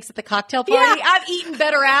comment he makes at the cocktail party, I've eaten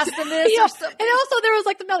better ass than this or something. And also there was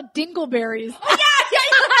like the about dingleberries. Oh, yeah.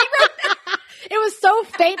 I wrote that. It was so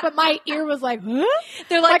faint, but my ear was like, huh?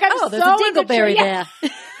 They're like oh, there's a dingleberry there.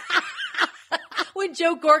 When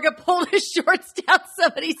Joe Gorga pulled his shorts down,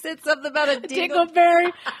 somebody said something about a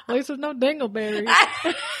dingleberry. At least there's no dingleberries.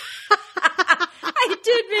 I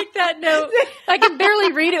did make that note. I can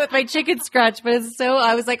barely read it with my chicken scratch, but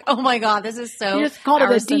I was like, oh my God, this is so. You just called it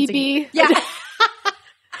a DB. Yeah.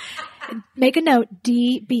 make a note,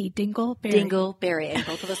 DB, Dingleberry. Dingleberry. And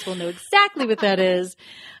both of us will know exactly what that is.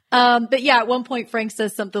 But yeah, at one point Frank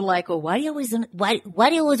says something like, well, why do you always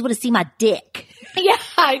want to see my dick? Yeah,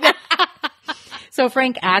 I know. So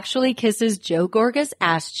Frank actually kisses Joe Gorga's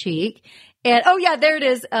ass cheek. And, oh yeah, there it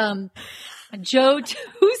is. Joe,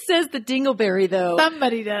 who says the Dingleberry though?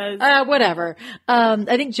 Somebody does. Whatever.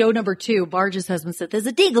 I think Joe number 2, Marge's husband, said there's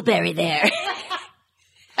a Dingleberry there.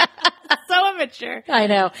 So immature. I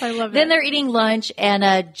know. I love it. Then they're eating lunch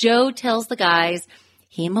and, Joe tells the guys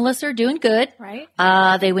he and Melissa are doing good. Right.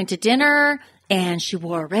 They went to dinner and she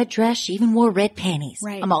wore a red dress. She even wore red panties.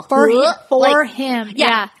 Right. I'm all for him.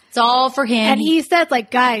 Yeah. It's all for him. And he said,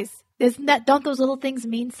 like, guys, don't those little things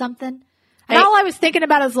mean something? And all I was thinking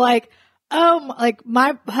about is like, it's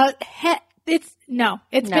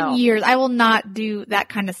been years. I will not do that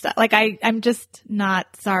kind of stuff. Like I'm just not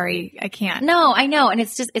sorry. I can't. No, I know. And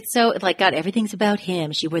it's so like, God, everything's about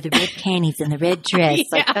him. She wore the red panties and the red dress. Yeah.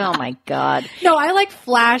 Like, oh my God. No, I like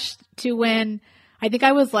flashed to when I think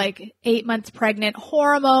I was like 8 months pregnant,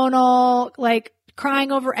 hormonal, like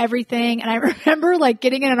crying over everything. And I remember like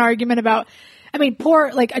getting in an argument about,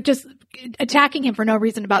 just attacking him for no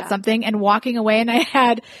reason about something and walking away. And I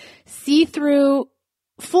had see-through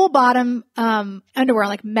full bottom underwear,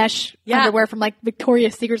 like mesh underwear from like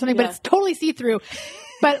Victoria's Secret or something, but it's totally see-through.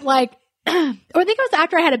 But like, or I think it was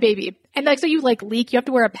after I had a baby. And like, so you like leak, you have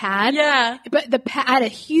to wear a pad. Yeah. But the pad, I had a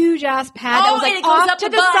huge ass pad that was like off to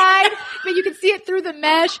the side, but you could see it through the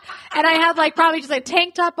mesh. And I had like probably just like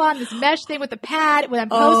tank top on, this mesh thing with the pad when I'm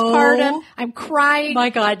postpartum. I'm crying. My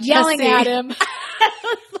God, yelling Jesse. at him.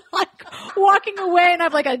 Like walking away and I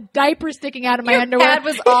have like a diaper sticking out of my underwear. Pad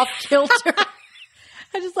was off kilter.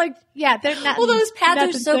 I just like, they're not. Well, those pads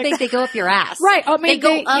are so big, they go up your ass. Right. I mean, they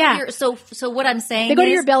go up your, so what I'm saying they go is,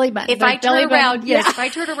 to your belly button. If I turn around, if I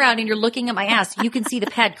turn around and you're looking at my ass, you can see the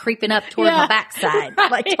pad creeping up toward my backside,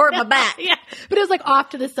 like toward my back. Yeah. But it was like off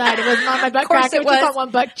to the side. It wasn't on my butt crack. It was just on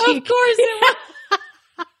one butt cheek. Of course it was.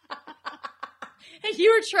 And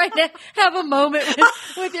you were trying to have a moment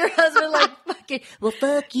with your husband, like, fuck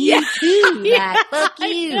you too, Mac. Fuck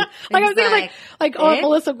you. Like I was thinking like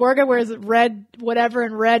Melissa Gorga wears red whatever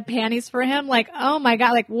and red panties for him. Like, oh my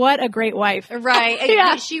God, like what a great wife. Right.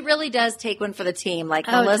 Yeah. She really does take one for the team. Like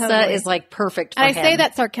Melissa is like perfect for him. I say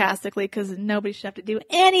that sarcastically because nobody should have to do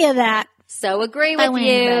any of that. So agree with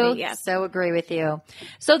you. Yes. So agree with you.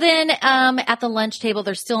 So then, at the lunch table,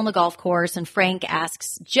 they're still on the golf course and Frank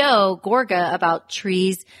asks Joe Gorga about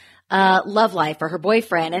Tree's, love life or her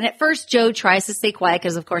boyfriend. And at first Joe tries to stay quiet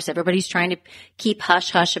because of course everybody's trying to keep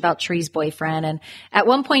hush hush about Tree's boyfriend. And at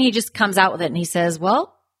one point he just comes out with it and he says,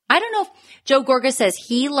 well, I don't know if Joe Gorga says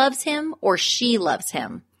he loves him or she loves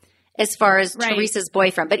him as far as Teresa's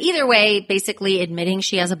boyfriend. But either way, basically admitting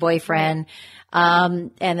she has a boyfriend.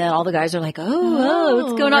 And then all the guys are like, what's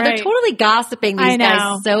going on? They're totally gossiping. These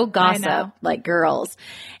guys so gossip like girls.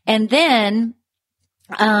 And then,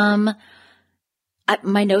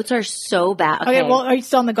 my notes are so bad. Okay. Well, are you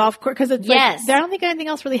still on the golf course? Cause it's I don't think anything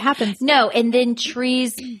else really happens. No. And then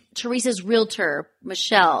Teresa's realtor,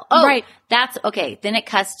 Michelle. Oh, right. That's okay. Then it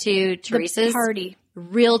cuts to Teresa's party.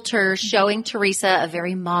 Realtor showing Teresa a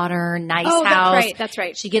very modern, nice house. That's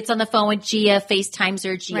right. She gets on the phone with Gia, FaceTimes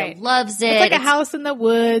her. Gia loves it. It's like a house in the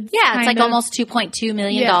woods. Yeah, it's like almost $2.2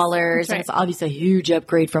 million. Yes, and it's obviously a huge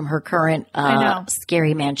upgrade from her current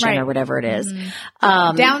scary mansion or whatever it is.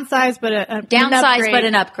 Mm-hmm. Downsized, but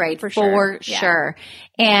an upgrade for sure.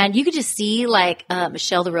 And you could just see like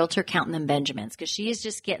Michelle, the realtor, counting them Benjamins because she is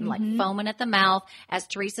just getting like foaming at the mouth as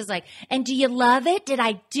Teresa's like, and do you love it? Did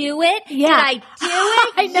I do it? Yeah. Did I do it?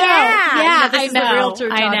 I know. Yeah, this is the realtor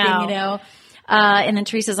talking, you know. And then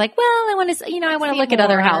Teresa's like, well, I want to look at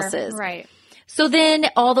other houses. Right. So then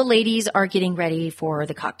all the ladies are getting ready for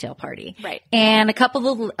the cocktail party. Right. And a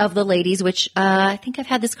couple of the ladies, which I think I've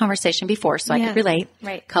had this conversation before, so I could relate.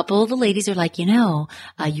 Right. A couple of the ladies are like, you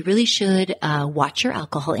really should watch your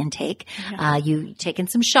alcohol intake. Yeah. You taken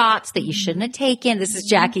some shots that you shouldn't have taken. This is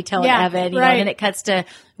Jackie telling Evan, and then it cuts to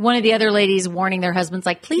one of the other ladies warning their husbands,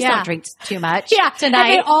 like, please don't drink too much tonight. And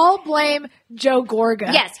they all blame Joe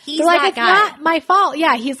Gorga. Yes, he's They're like, that it's guy. Not my fault.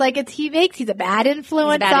 Yeah, he's like, he's a bad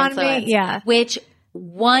influence on me. Yeah. Which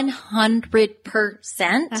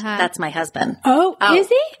 100%, that's my husband. Oh, is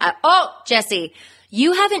he? Jesse,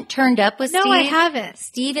 you haven't turned up with Steve. No, I haven't.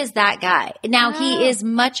 Steve is that guy. Now, he is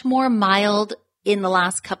much more mild in the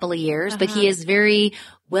last couple of years, but he is very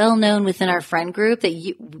well known within our friend group that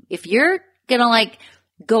if you're going to like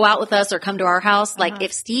go out with us or come to our house, like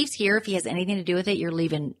if Steve's here, if he has anything to do with it, you're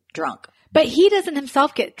leaving drunk. But he doesn't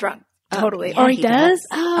himself get drunk. Totally. Yeah, or he does?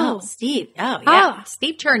 Oh, Steve. Oh, yeah.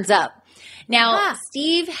 Steve turns up. Now,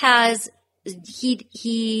 Steve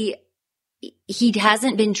he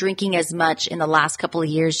hasn't been drinking as much in the last couple of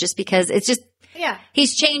years just because it's just,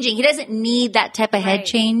 he's changing. He doesn't need that type of head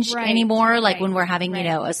change anymore. Like when we're having, you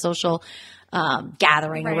know, a social,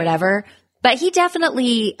 gathering or whatever. But he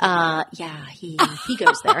definitely, he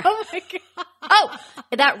goes there. Oh my God. Oh,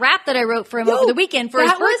 that rap that I wrote for him over the weekend for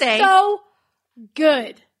his birthday. That was so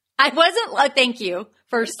good. I wasn't, thank you.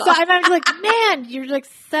 First off. So I'm like, man, you're like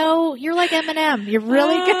Eminem. You're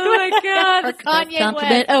really good. Oh my God. Or Kanye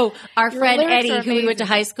West. Oh, our Your friend lyrics Eddie, are who we went to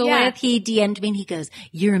high school with, he DM'd me and he goes,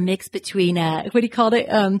 "You're a mix between, what do you call it?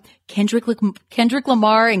 Kendrick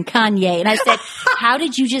Lamar and Kanye." And I said, "How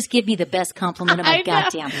did you just give me the best compliment of my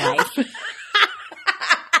goddamn life?"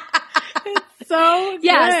 So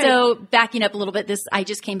good. So backing up a little bit, I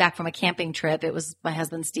just came back from a camping trip. It was my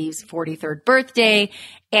husband Steve's 43rd birthday,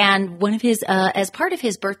 and one of his, as part of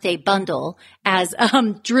his birthday bundle, as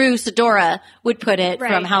Drew Sidora would put it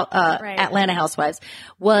from Atlanta Housewives,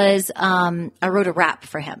 was I wrote a rap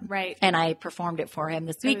for him, and I performed it for him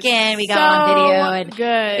this weekend. We got it on video, and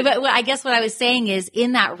good. But I guess what I was saying is,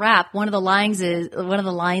 in that rap, one of the lines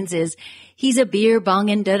is. He's a beer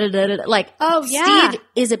bonging, da da da da. Like, Steve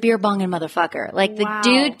is a beer bonging motherfucker. Like, the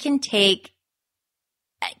dude can take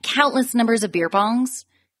countless numbers of beer bongs.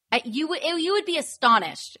 You would be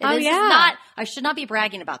astonished. And this is not, I should not be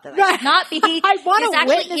bragging about this. I should not be. I want this to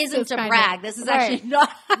actually isn't a brag. This is actually not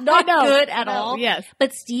good at all. Yes.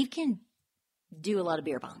 But Steve can do a lot of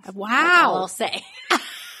beer bongs. Wow. That's all I'll say.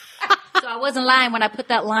 So I wasn't lying when I put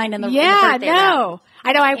that line in the birthday rap.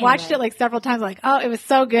 I know. I watched it like several times. Like, oh, it was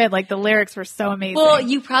so good. Like the lyrics were so amazing. Well,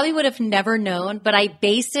 you probably would have never known, but I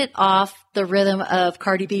based it off the rhythm of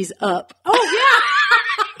Cardi B's "Up." Oh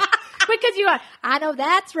yeah, because I know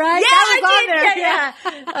that's right. Yeah, that was on there. Yeah.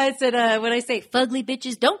 I said, when I say "fugly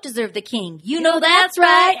bitches don't deserve the king," you know that's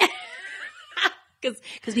right.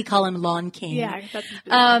 Because we call him Lawn King. Yeah.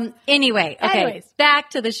 That's anyway, okay. Anyways.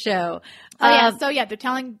 Back to the show. So they're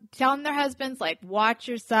telling their husbands, like, watch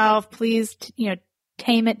yourself, please,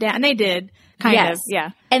 tame it down. And they did, kind of. Yeah.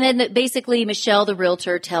 And then basically Michelle, the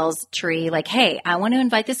realtor, tells Tree, like, "Hey, I want to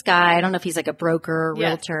invite this guy. I don't know if he's like a broker or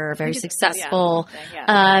realtor, very successful.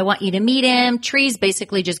 I want you to meet him." Tree's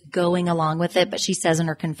basically just going along with it, but she says in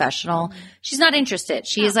her confessional, she's not interested.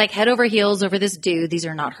 She is like head over heels over this dude. These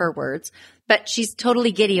are not her words, but she's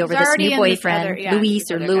totally giddy over this new boyfriend, Luis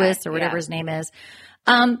or Lewis or whatever his name is.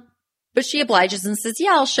 But she obliges and says,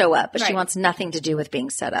 "Yeah, I'll show up." But she wants nothing to do with being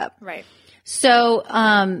set up. Right. So,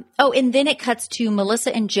 and then it cuts to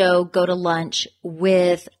Melissa and Joe go to lunch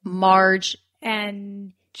with Marge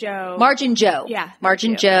and Joe. Marge and Joe. Yeah. Marge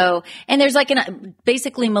and Joe. And there's like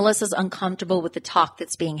basically Melissa's uncomfortable with the talk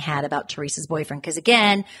that's being had about Teresa's boyfriend. Cause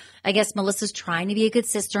again, I guess Melissa's trying to be a good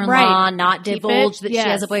sister-in-law, not divulge that she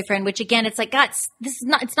has a boyfriend, which again, it's like, God, it's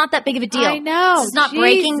not that big of a deal. I know. This is not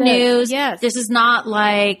breaking news. Yes. This is not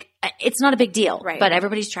like, it's not a big deal. Right. But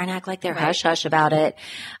everybody's trying to act like they're hush hush about it.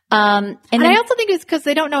 And I also think it's because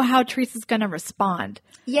they don't know how Teresa's going to respond.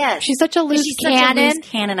 Yes. She's such a loose cannon.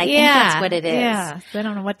 I think that's what it is. Yeah. They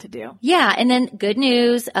don't know what to do. Yeah. And then good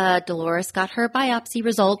news, Dolores got her biopsy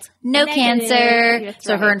results. No cancer. That's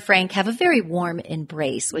so her and Frank have a very warm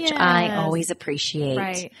embrace, which I always appreciate.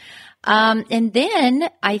 Right. And then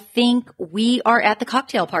I think we are at the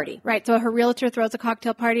cocktail party. Right. So her realtor throws a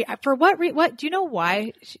cocktail party. For what do you know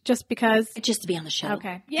why? Just because? Just to be on the show.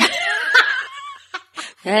 Okay. Yeah.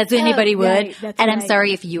 As anybody would. Right, and I'm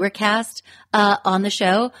sorry, if you were cast on the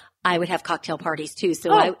show, I would have cocktail parties too.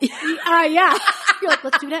 So yeah. You're like,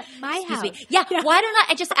 let's do that at my house. Me. Yeah. Why don't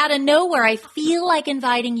I just out of nowhere, I feel like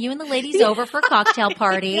inviting you and the ladies over for a cocktail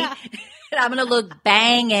party. And I'm going to look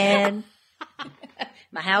banging.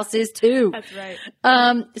 My house is too. That's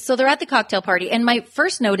right. So they're at the cocktail party, and my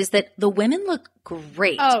first note is that the women look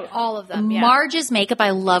great. Oh, all of them. Yeah. Marge's makeup, I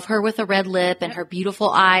love her with a red lip and her beautiful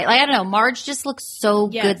eye. Like, I don't know, Marge just looks so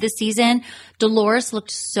good this season. Dolores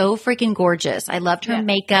looked so freaking gorgeous. I loved her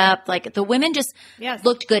makeup. Like, the women just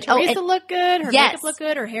looked good. Teresa looked good. Her makeup looked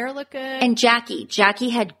good. Her hair looked good. And Jackie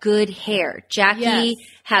had good hair. Jackie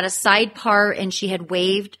had a side part, and she had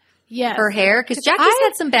waved her hair, because Jackie's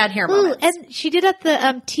had some bad hair moments. And she did at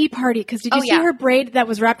the tea party, because did you see her braid that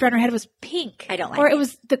was wrapped around her head was pink? I don't like it. Or it. it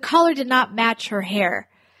was, the color did not match her hair.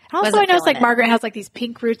 And also I noticed like Margaret has like these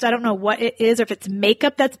pink roots. I don't know what it is, or if it's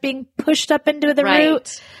makeup that's being pushed up into the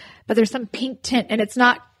root. But there's some pink tint, and it's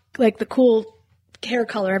not like the cool hair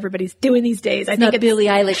color everybody's doing these days. I think it's Billie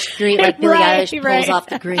Eilish green, like Billie Eilish pulls off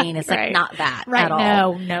the green. It's like not that at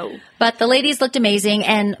all. No. But the ladies looked amazing,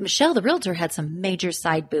 and Michelle, the realtor, had some major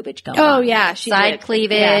side boobage going on. Oh yeah, she side did.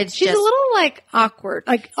 cleavage. Yeah. She's a little like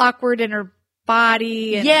awkward in her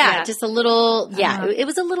body. And, just a little, it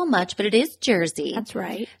was a little much, but it is Jersey. That's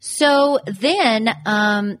right. So then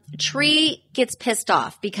Tree gets pissed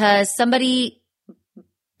off because somebody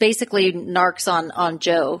basically narcs on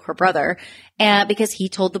Joe, her brother, because he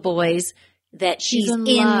told the boys that she's in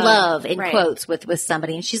love in quotes with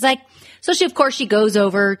somebody. And she's like, so she goes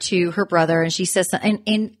over to her brother and she says,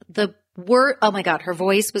 and the word, oh my God, her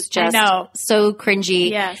voice was just so cringy.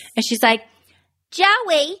 Yes. And she's like,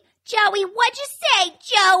 Joey, what'd you say,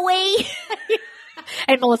 Joey?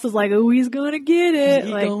 And Melissa's like, oh, he's going to get it.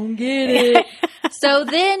 He's going to get it. So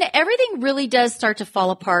then everything really does start to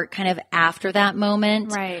fall apart kind of after that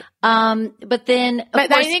moment. Right. But then, of course,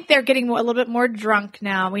 I think they're getting a little bit more drunk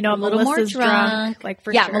now. We know Melissa's drunk. Like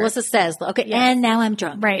for sure. Melissa says, okay, and now I'm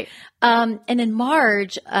drunk. Right. And then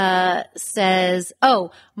Marge, says,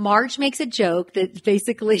 Marge makes a joke that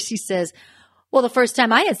basically she says, well, the first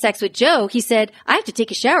time I had sex with Joe, he said, I have to take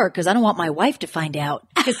a shower because I don't want my wife to find out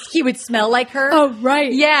because he would smell like her. Oh, right.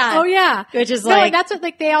 Yeah. Oh, yeah. Which is and that's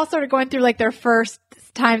what, they all started going through their first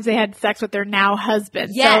times they had sex with their now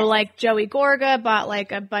husband. Yes. So Joey Gorga bought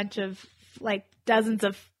a bunch of dozens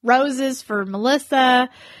of roses for Melissa.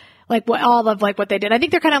 What they did. I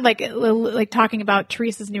think they're kind of talking about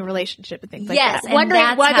Teresa's new relationship and things like that. Yes.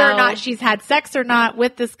 Wondering whether or not she's had sex or not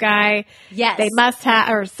with this guy. Yes. They must have,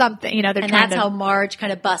 or something, they're and that's how Marge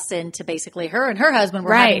kind of busts into basically her and her husband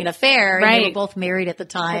were having an affair. And they were both married at the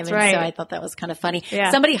time. So I thought that was kind of funny.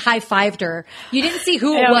 Yeah. Somebody high-fived her. You didn't see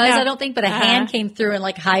who it was, I don't think, but a hand came through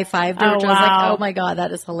and high-fived her. Which I was like, oh my God,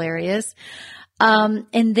 that is hilarious. And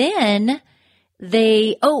then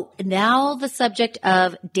now the subject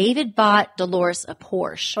of David bought Dolores a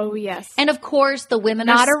Porsche. Oh, yes. And of course, the women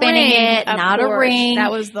are spinning it. Not a ring. That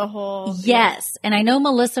was the whole. Yes. And I know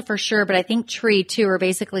Melissa for sure, but I think Tree too are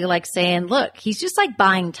basically saying, look, he's just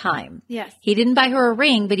buying time. Yes. He didn't buy her a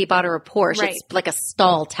ring, but he bought her a Porsche. Right. It's like a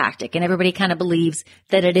stall tactic. And everybody kind of believes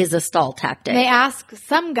that it is a stall tactic. They asked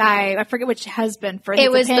some guy, I forget which husband, for his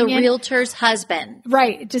opinion. It was the realtor's husband.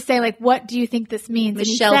 Right. To say what do you think this means?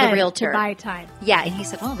 Michelle, and he said, the realtor. To buy time. Yeah, and he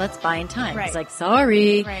said, oh, that's buying time. Right. He's like,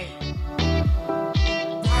 sorry. Right.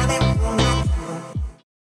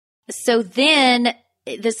 So then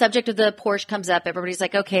the subject of the Porsche comes up. Everybody's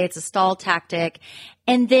like, okay, it's a stall tactic.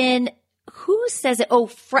 And then who says it?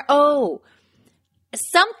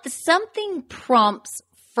 Something prompts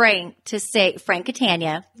Frank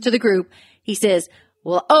Catania to the group. He says,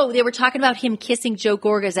 they were talking about him kissing Joe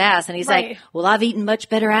Gorga's ass. And he's like, well, I've eaten much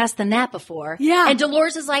better ass than that before. Yeah. And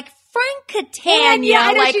Dolores is like, Frank Catania.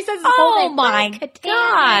 I know, she says my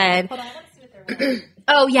God. Hold on, let's see what they're wearing.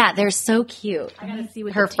 Oh, yeah, they're so cute. I gotta see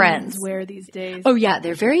what her the friends wear these days. Oh, yeah,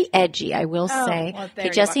 they're very edgy, I will say. Well, okay,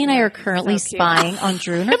 Jesse and I are currently spying on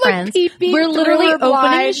Drew and her friends. We're literally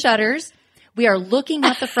opening the shutters. We are looking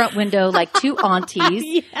out the front window like two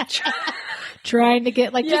aunties. Trying to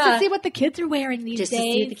get just to see what the kids are wearing these days. Just to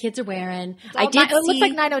see what the kids are wearing. It looks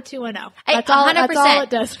like 90210. That's 100%. That's all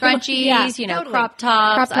it does. Scrunchies, totally. Crop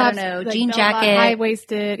tops, I don't know, jean jacket.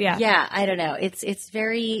 High-waisted, yeah. Yeah, I don't know. It's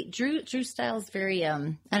very, Drew style is very, I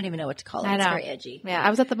don't even know what to call it. It's very edgy. Yeah,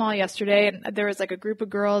 I was at the mall yesterday and there was a group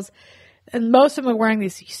of girls and most of them were wearing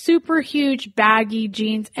these super huge baggy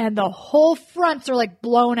jeans and the whole fronts are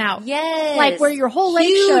blown out. Yes. Where your whole leg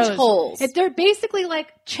shows. Huge holes. They're basically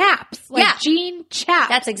chaps. Jean chaps.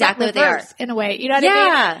 That's exactly what they are. In a way. You know what I mean?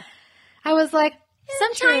 Yeah. I was like,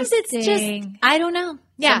 sometimes it's just, I don't know.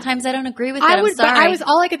 Yeah. Sometimes I don't agree with it. I'm sorry. But I was,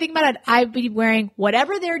 all I could think about it, I'd be wearing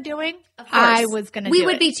whatever they're doing. Of course. I was going to do it. We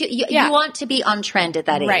would be too. You want to be on trend at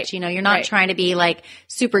that age. Right. You're not trying to be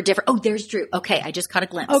super different. Oh, there's Drew. Okay. I just caught a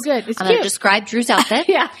glimpse. Oh, good. It's I'm going to describe Drew's outfit.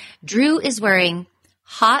 Yeah. Drew is wearing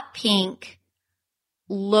hot pink,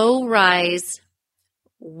 low rise,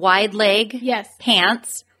 wide leg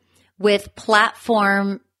pants with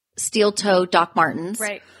platform steel toe Doc Martens.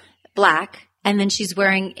 Right. Black. And then she's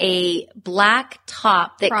wearing a black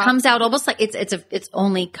top that comes out almost like it's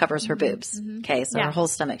only covers her boobs. Mm-hmm. Okay. So her whole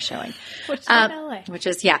stomach's showing. Which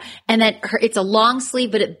is, And then it's a long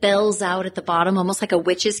sleeve, but it bells out at the bottom, almost like a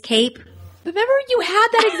witch's cape. Remember you had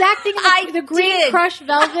that exact thing in the green crush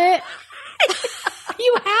velvet?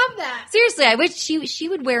 You have that. Seriously. I wish she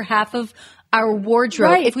would wear half of our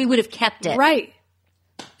wardrobe if we would have kept it. Right.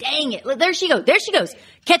 Dang it. There she goes. There she goes.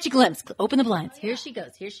 Catch a glimpse. Open the blinds. Here she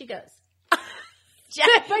goes. Here she goes.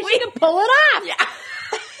 But she can pull it off. Yeah.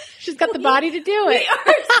 She's got the body to do it.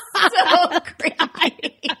 We are so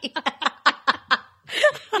creepy.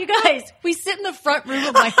 You guys, we sit in the front front room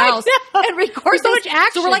of my house and record so much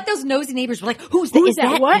action. So we're like those nosy neighbors. We're like, who's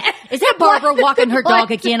that? What? Is that Barbara walking her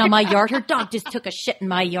dog again on my yard? Her dog just took a shit in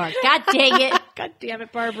my yard. God dang it. God damn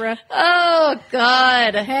it, Barbara. Oh,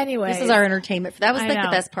 God. Anyway. This is our entertainment. That was I like know.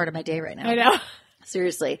 the best part of my day right now. I know.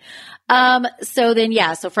 Seriously. So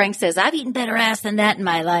then, so Frank says, I've eaten better ass than that in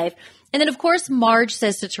my life. And then, of course, Marge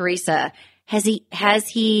says to Teresa, has he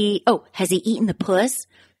eaten the puss?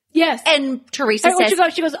 Yes. And Teresa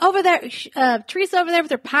says, she goes over there, Teresa over there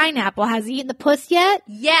with her pineapple. Has he eaten the puss yet?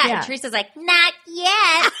 yeah. And Teresa's like, not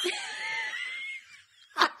yet.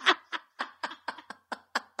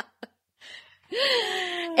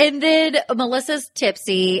 And then Melissa's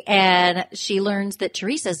tipsy and she learns that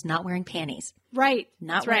Teresa's not wearing panties. Right.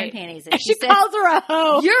 Not That's wearing right. panties. And she calls her a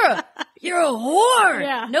hoe. You're a whore.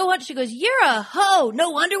 Yeah. No, she goes, you're a hoe.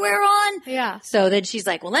 No underwear on. Yeah. So then she's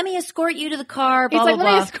like, well, let me escort you to the car. Blah, He's like, blah,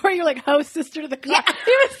 let me blah. escort your like hoe sister to the car. Yeah.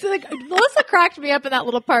 He was like, Melissa cracked me up in that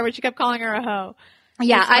little part when she kept calling her a hoe.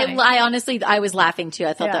 Yeah, funny. I honestly, I was laughing too.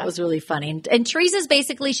 I thought Yeah. that was really funny. And Teresa's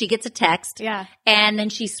basically, she gets a text. Yeah. And then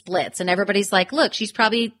she splits. And everybody's like, look, she's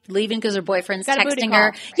probably leaving because her boyfriend's Got a booty texting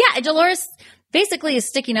her. call. Yeah. And Dolores basically is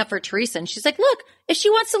sticking up for Teresa. And she's like, look, if she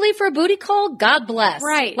wants to leave for a booty call, God bless.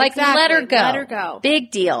 Right, Like, exactly. let her go. Let her go. Big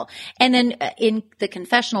deal. And then in the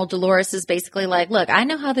confessional, Dolores is basically like, look, I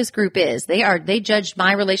know how this group is. They judged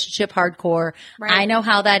my relationship hardcore. Right. I know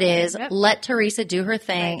how that is. Yep. Let Teresa do her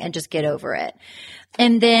thing and just get over it.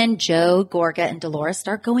 And then Joe, Gorga, and Dolores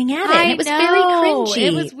start going at it. And it was very cringy.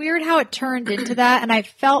 It was weird how it turned into that. And I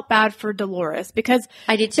felt bad for Dolores because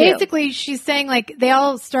I did too. basically she's saying like they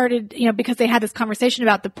all started, because they had this conversation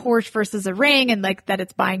about the Porsche versus a ring and like that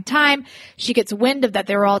it's buying time. She gets wind of that.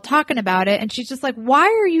 They were all talking about it. And she's just like, why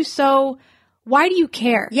do you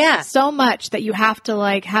care so much that you have to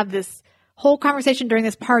like have this whole conversation during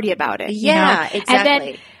this party about it? Yeah, exactly. And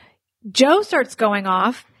then Joe starts going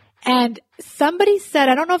off. And somebody said,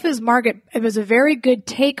 I don't know if it was Margaret, it was a very good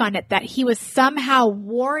take on it, that he was somehow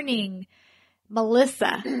warning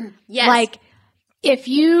Melissa. Yes. Like, if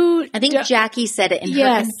you... I think Jackie said it in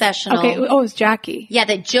her confessional. Okay. Oh, it was Jackie. Yeah,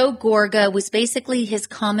 that Joe Gorga was basically, his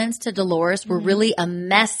comments to Dolores were really a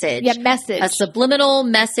message. Yeah, message. A subliminal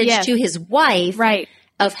message to his wife. Right.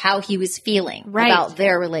 Of how he was feeling Right. about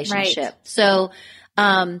their relationship. Right. So,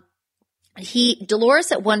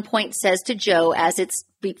 Dolores at one point says to Joe as it's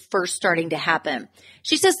first starting to happen,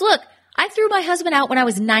 she says, look, I threw my husband out when I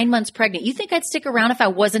was 9 months pregnant. You think I'd stick around if I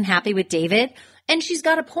wasn't happy with David? And she's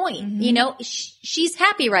got a point. She's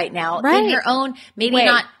happy right now in her own, maybe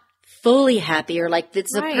not fully happy or like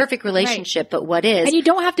it's a perfect relationship, but what is? And you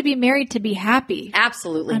don't have to be married to be happy.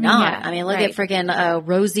 Absolutely not. Yeah, I mean, look at friggin'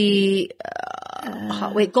 Rosie,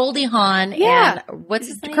 Goldie Hawn and what's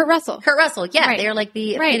his name? Kurt Russell. Kurt Russell. Yeah. Right. They're like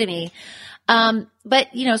the epitome. But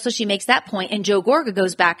so she makes that point and Joe Gorga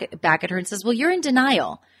goes back at her and says, well, you're in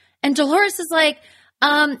denial. And Dolores is like,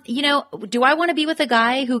 do I want to be with a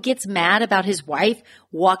guy who gets mad about his wife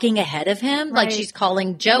walking ahead of him? Right. Like she's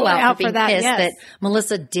calling Joe out for being pissed that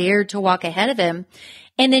Melissa dared to walk ahead of him.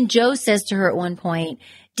 And then Joe says to her at one point,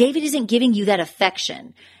 David isn't giving you that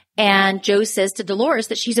affection. And Joe says to Dolores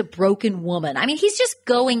that she's a broken woman. I mean, he's just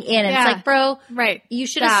going in and it's like, bro, you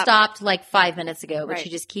should have stopped like 5 minutes ago, but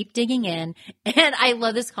you just keep digging in. And I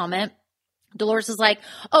love this comment. Dolores is like,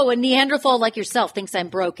 oh, a Neanderthal like yourself thinks I'm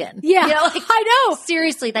broken. Yeah. I know.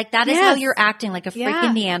 Seriously, like that is how you're acting, like a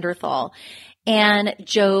freaking Neanderthal. And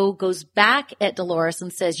Joe goes back at Dolores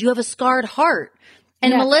and says, you have a scarred heart.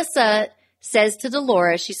 And Melissa says to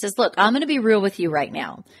Dolores, she says, look, I'm going to be real with you right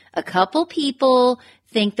now. A couple people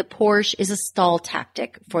think the Porsche is a stall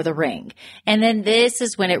tactic for the ring. And then this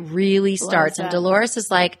is when it really starts. And Dolores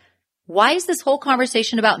is like, why is this whole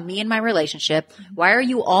conversation about me and my relationship? Why are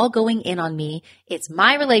you all going in on me? It's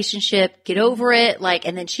my relationship. Get over it. Like,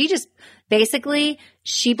 and then she just basically,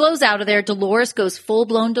 she blows out of there. Dolores goes full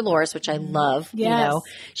blown Dolores, which I love. Yes.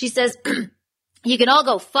 She says, you can all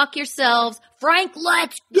go fuck yourselves. Frank,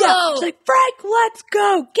 let's go. Yeah. She's like, Frank, let's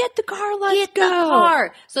go. Get the car. Let's go. Get the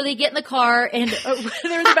car. So they get in the car and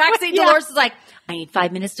they're in the backseat. Dolores is like, I need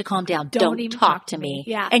 5 minutes to calm down. Don't even talk to me.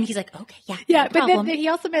 Yeah. And he's like, okay, yeah. Yeah. No But problem. then he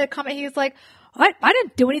also made a comment. He was like, I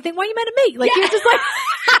didn't do anything. Why are you mad at me? Like, he was just like,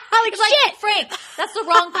 like, shit, Frank, that's the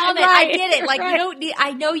wrong comment. I get it. Like, Right. you don't need,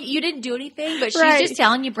 I know you didn't do anything, but she's Right. just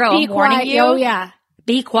telling you, bro, be I'm warning quiet. you. Oh, yeah.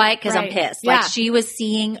 Be quiet because I'm Right. pissed. Yeah. Like, she was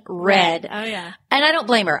seeing red. Oh, yeah. And I don't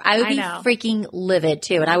blame her. I would be know. freaking livid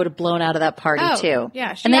too. And I would have blown out of that party too.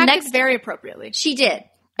 Yeah. She and then acted very appropriately. she did.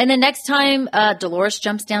 And then next time, Dolores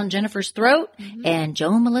jumps down Jennifer's throat and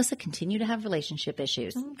Joe and Melissa continue to have relationship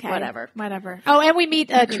issues. Okay. Whatever. Oh, and we meet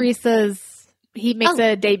Teresa's he makes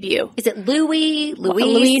a debut. Is it Louis?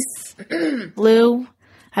 Lou?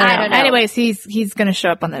 I don't know. Anyways, he's going to show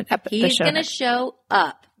up on the show. He's going to show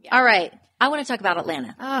up. Yeah. All right. I want to talk about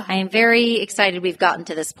Atlanta. I am very excited we've gotten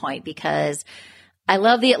to this point because I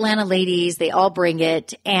love the Atlanta ladies. They all bring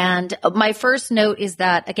it. And my first note is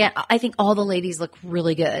that, again, I think all the ladies look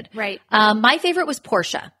really good. Right. My favorite was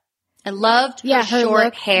Portia. I loved her short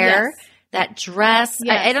look, hair, yes. That dress.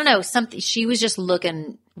 Yes. I don't know, something. She was just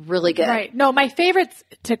looking really good. Right. No, my favorites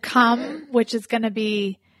to come, which is going to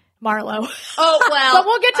be Marlo. Oh, well. But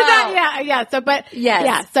we'll get to that. Yeah. So, but yes.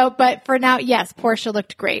 Yeah. So, but for now, yes, Portia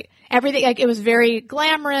looked great. Everything, like, it was very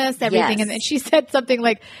glamorous, everything. Yes. And then she said something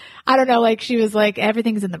like, I don't know, like, she was like,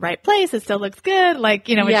 everything's in the right place. It still looks good. Like,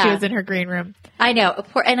 when she was in her green room. I know.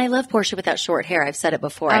 And I love Portia with that short hair. I've said it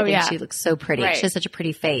before. I think she looks so pretty. Right. She has such a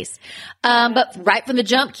pretty face. But right from the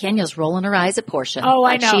jump, Kenya's rolling her eyes at Portia. Oh,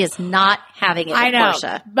 I know. She is not having it with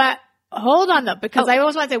Portia. But hold on, though, because I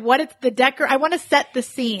always want to say, what is the I want to set the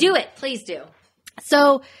scene. Do it. Please do.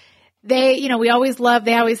 So they, we always love,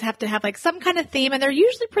 they always have to have like some kind of theme, and they're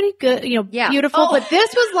usually pretty good, beautiful. But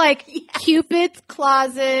this was like Cupid's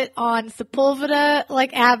Closet on Sepulveda,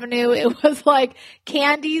 like Avenue. It was like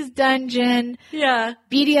Candy's Dungeon. Yeah.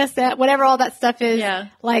 BDSM, whatever all that stuff is. Yeah.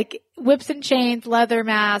 Like whips and chains, leather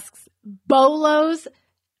masks, bolos,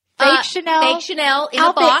 fake Chanel in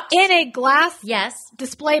a box. In a glass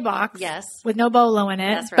display box. Yes. With no bolo in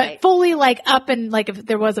it. That's right. But fully like up and like if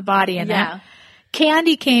there was a body in it.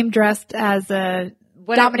 Candy came dressed as a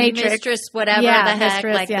dominatrix. Mistress, whatever the heck.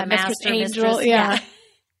 Mistress, like the master angel. mistress. Yeah.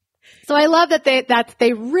 So I love that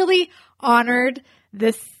they really honored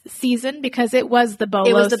this season because it was the bolo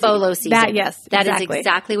season. It was the bolo season. That is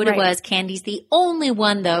exactly what it was. Candy's the only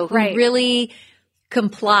one, though, who really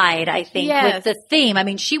complied, I think, with the theme. I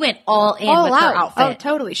mean, she went all in with her outfit. Oh,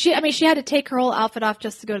 totally. She had to take her whole outfit off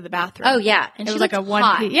just to go to the bathroom. Oh, yeah. And it she was like a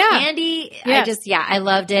one piece. Yeah. Andy, I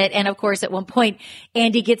loved it. And of course, at one point,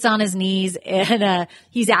 Andy gets on his knees and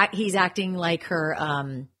he's acting like her,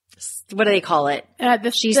 what do they call it?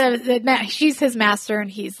 She's his master and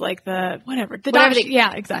he's like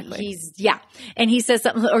yeah, exactly. And he says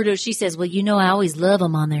something, or no, she says, well, I always love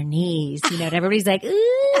them on their knees, and everybody's like,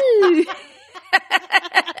 ooh.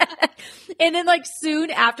 And then like soon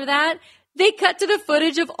after that, they cut to the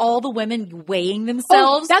footage of all the women weighing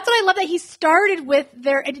themselves. Oh, that's what I love, that he started with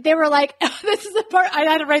they were like, this is the part, I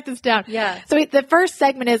had to write this down. Yeah. So the first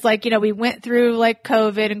segment is like, we went through like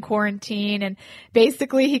COVID and quarantine, and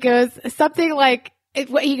basically he goes something like,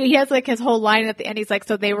 he has like his whole line at the end. He's like,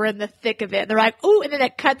 so they were in the thick of it. And they're like, ooh, and then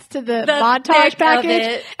it cuts to the montage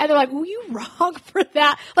package. And they're like, were you wrong for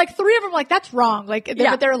that? Like 3 of them are like, that's wrong. Like,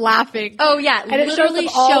 but they're laughing. Oh yeah. And literally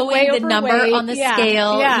showing the number on the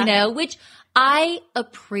scale, which I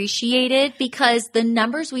appreciated because the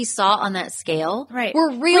numbers we saw on that scale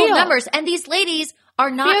were real numbers. And these ladies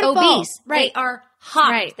are not obese. Right. They are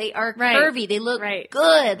hot. Right. They are curvy. They look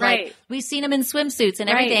good. Like we've seen them in swimsuits and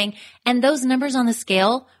everything. And those numbers on the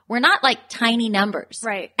scale were not like tiny numbers.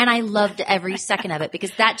 Right. And I loved every second of it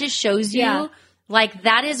because that just shows you like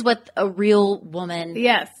that is what a real woman,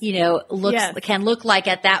 can look like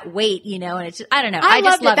at that weight, and it's just, I don't know. I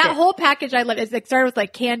just loved it. That whole package I loved. It started with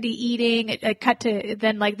like Candy eating, it cut to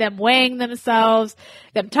then like them weighing themselves,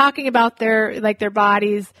 them talking about their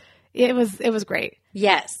bodies. It was great.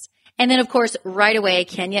 Yes. And then, of course, right away,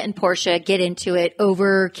 Kenya and Portia get into it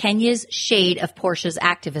over Kenya's shade of Portia's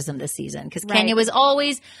activism this season. Because Kenya was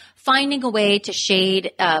always finding a way to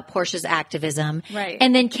shade Portia's activism. Right.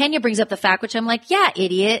 And then Kenya brings up the fact, which I'm like, yeah,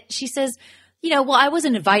 idiot. She says, well, I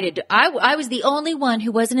wasn't invited. I was the only one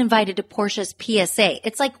who wasn't invited to Portia's PSA.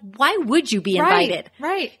 It's like, why would you be invited?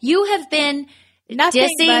 Right. You have been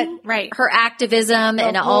dissing her activism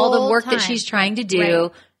and all the work that she's trying to do.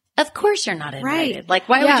 Right. Of course you're not invited. Right. Like,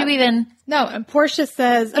 why would you even? No, and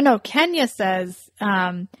Kenya says,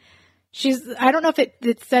 I don't know if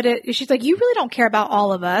it said it. She's like, you really don't care about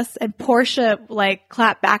all of us. And Portia like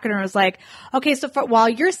clapped back at her and was like, okay, so while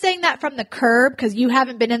you're saying that from the curb, cause you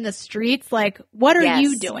haven't been in the streets, like, what are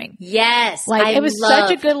you doing? Yes. Like, it was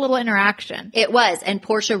such a good little interaction. It was. And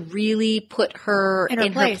Portia really put her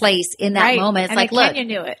in her place in that moment. It's and like, look. Kenya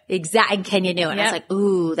knew it. Exactly. And Kenya knew it. And I was like,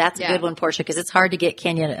 ooh, that's a good one, Portia, cause it's hard to get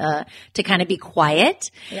Kenya, to kind of be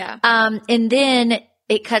quiet. Yeah. And then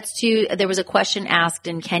it cuts to, there was a question asked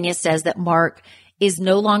and Kenya says that Mark is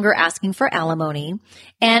no longer asking for alimony.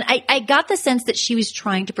 And I got the sense that she was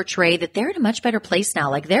trying to portray that they're in a much better place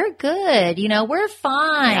now. Like they're good, we're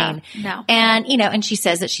fine. Yeah, no. And, and she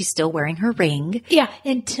says that she's still wearing her ring. Yeah.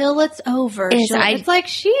 Until it's over. It's like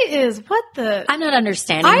she is, I'm not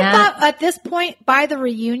understanding that. I thought at this point by the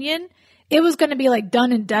reunion, it was going to be like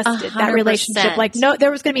done and dusted, that 100%. relationship. Like, no, there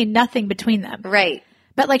was going to be nothing between them. Right.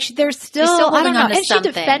 But like, there's still I holding don't know. on to And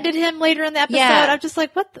something. she defended him later in the episode. Yeah. I'm just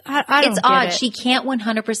like, what? I don't It's get odd. it. She can't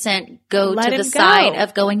 100% go Let to the him side go.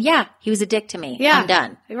 of going, yeah, he was a dick to me. Yeah. I'm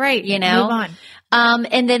done. Right. You know? Move on.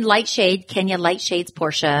 And then Kenya light shades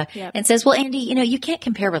Portia Yep. and says, well, Andy, you can't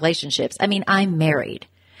compare relationships. I mean, I'm married.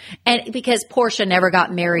 And because Portia never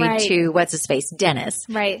got married Right. to what's his face, Dennis.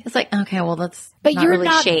 Right. It's like, okay, well, that's But not you're really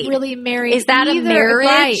not shade. really married. Is that either. a marriage?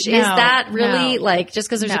 Right. Is No. that really No. like just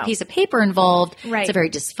because there's No. a piece of paper involved? Right. It's a very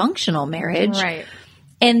dysfunctional marriage. Right.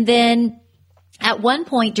 And then at one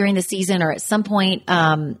point during the season or at some point,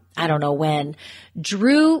 I don't know when,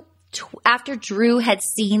 after Drew had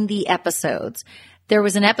seen the episodes, there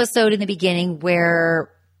was an episode in the beginning where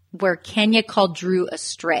Kenya called Drew a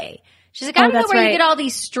stray. She's like, I don't know that's where you right. get all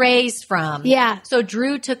these strays from. Yeah. So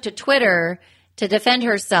Drew took to Twitter to defend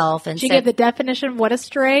herself and She said, gave the definition of what a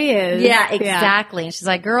stray is. yeah, exactly. And she's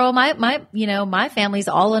like, girl, my family's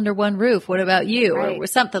all under one roof. What about you? Right. Or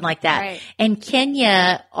something like that. Right. And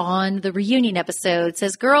Kenya on the reunion episode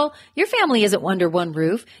says, girl, your family isn't under one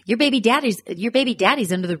roof. Your baby daddy's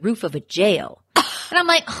under the roof of a jail. And I'm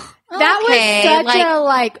like, That okay, was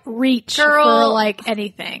such a reach girl. for like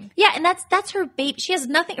anything. Yeah, and that's her baby. She has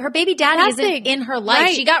nothing. Her baby daddy isn't Nothing. in her life.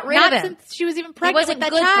 Right. She got rid Not of him. since she was even He pregnant wasn't with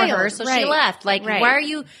that good child. for her, so Right. she left. Like, Right. why are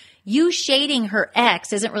you shading her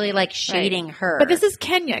ex? Isn't really like shading her. But this is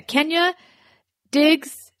Kenya. Kenya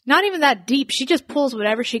digs not even that deep. She just pulls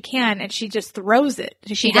whatever she can and she just throws it.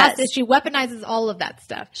 She does. She weaponizes all of that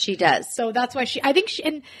stuff. She does. So that's why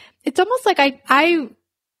and it's almost like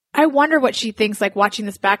I wonder what she thinks like watching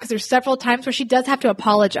this back because there's several times where she does have to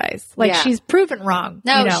apologize. Like Yeah. she's proven wrong.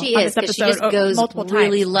 No, you know, she on is this because she episode just goes multiple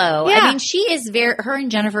really times. low. Yeah. I mean, she is her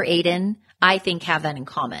and Jennifer Aiden, I think, have that in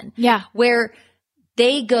common. Yeah. Where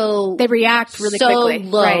they react really so quickly.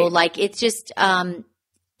 low. Right. Like it's just,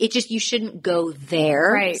 you shouldn't go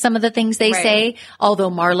there. Right. Some of the things they Right. say, although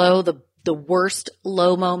Marlo, the worst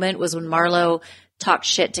low moment was when Marlo talked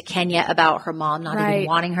shit to Kenya about her mom not even Right.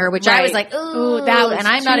 wanting her, which I was Right. like, ooh, that was and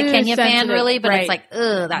I'm not a too Kenya fan sensitive. really, but Right. it's like,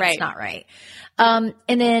 ugh, that's Right. not right. And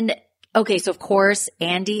then, okay, so of course,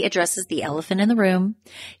 Andy addresses the elephant in the room.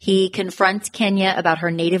 He confronts Kenya about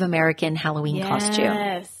her Native American Halloween costume.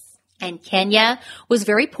 Yes. And Kenya was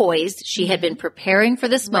very poised. She had been preparing for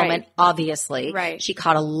this moment, obviously. Right. She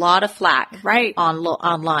caught a lot of flack Right.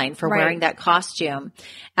 online for Right. wearing that costume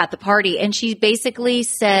at the party. And she basically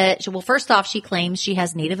said, well, first off, she claims she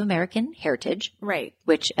has Native American heritage, Right.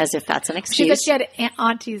 which as if that's an She excuse. said she had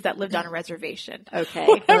aunties that lived on a reservation. Okay.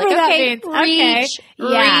 Whatever Like, that okay, means.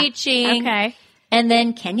 Okay. Yeah. reaching. Okay. And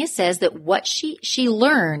then Kenya says that what she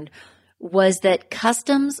learned was that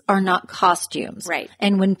customs are not costumes. Right.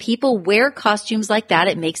 And when people wear costumes like that,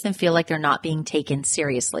 it makes them feel like they're not being taken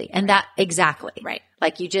seriously. And that exactly. Right.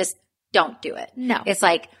 Like you just don't do it. No. It's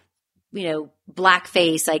like,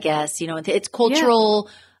 blackface, I guess, it's cultural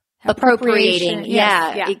appropriating. Appropriation.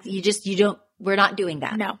 Yeah. Yes. We're not doing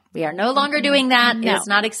that. No. We are no longer doing that. No. It's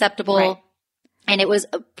not acceptable. Right. And it was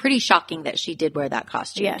pretty shocking that she did wear that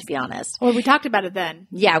costume, Yes. to be honest. Well, we talked about it then.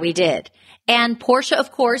 Yeah, we did. And Portia,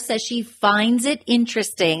 of course, says she finds it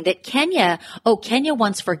interesting that Kenya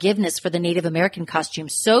wants forgiveness for the Native American costume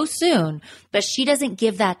so soon, but she doesn't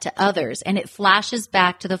give that to others. And it flashes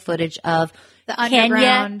back to the footage of The Kenya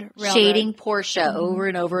Underground Railroad. shading Portia over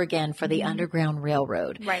and over again for the Underground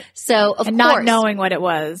Railroad. Right. So, of And course. not knowing what it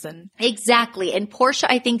was. And Exactly. And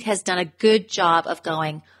Portia, I think, has done a good job of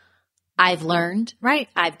going, I've learned. right.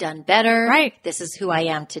 I've done better. Right. This is who I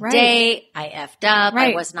am today. I effed up. I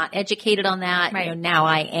Right. was not educated on that. Right. Now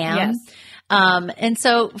I am. Yes. And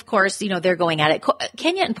so, of course, they're going at it.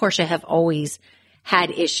 Kenya and Portia have always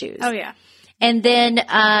had issues. Oh, yeah. And then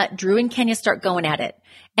Drew and Kenya start going at it.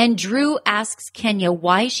 And Drew asks Kenya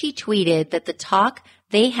why she tweeted that the talk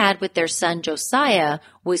they had with their son Josiah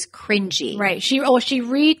was cringy. Right. She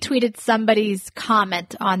retweeted somebody's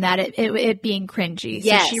comment on that, it being cringy.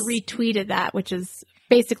 Yes. So she retweeted that, which is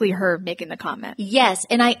basically her making the comment. Yes.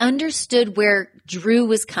 And I understood where Drew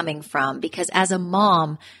was coming from because as a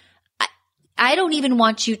mom, I don't even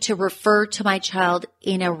want you to refer to my child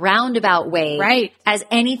in a roundabout way Right. as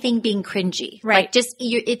anything being cringy. Right. Like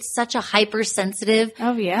it's such a hypersensitive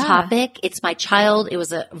Oh, yeah. topic. It's my child. It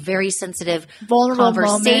was a very sensitive Vulnerable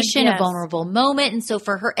conversation, moment, a yes. vulnerable moment. And so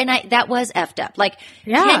for her, and that was effed up. Like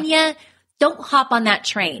Yeah. Kenya, don't hop on that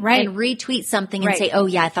train Right. and retweet something and Right. say, oh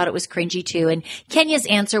yeah, I thought it was cringy too. And Kenya's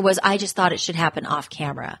answer was, I just thought it should happen off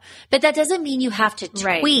camera. But that doesn't mean you have to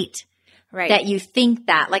Right. tweet that you think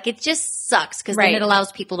that. Like, it just sucks because then it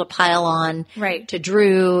allows people to pile on to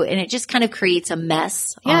Drew, and it just kind of creates a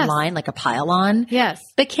mess online, like a pile on. Yes.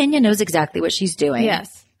 But Kenya knows exactly what she's doing.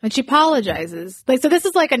 Yes. And she apologizes. Like, so this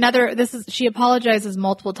is like she apologizes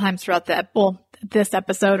multiple times throughout this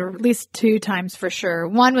episode, or at least 2 times for sure.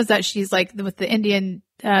 One was that she's like with the Indian,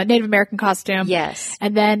 Native American costume. Yes.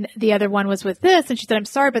 And then the other one was with this, and she said, I'm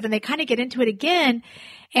sorry, but then they kind of get into it again.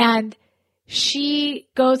 And she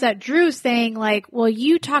goes at Drew saying like, well,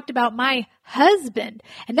 you talked about my husband,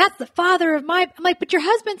 and that's the father of my, I'm like, but your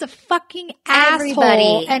husband's a fucking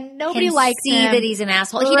asshole, and nobody likes him. See that he's an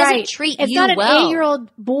asshole. He doesn't treat it's you not well. An 8-year-old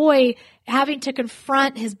boy having to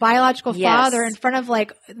confront his biological father in front of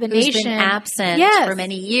like the nation. Who's been absent for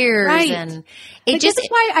many years. And this is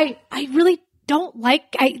why I really don't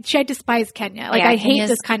like, I despise Kenya. Like, I hate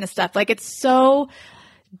this kind of stuff. Like, it's so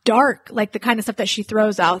dark, like the kind of stuff that she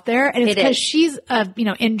throws out there. And it's because she's a,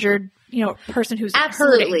 injured, person who's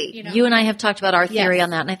absolutely hurting. You and I have talked about our theory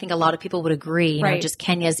on that. And I think a lot of people would agree, just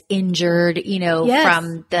Kenya's injured,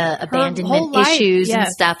 from the abandonment issues and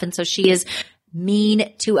stuff. And so she is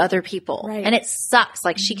mean to other people. And it sucks.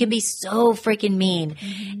 Like, she can be so freaking mean.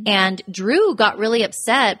 And Drew got really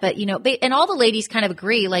upset, but and all the ladies kind of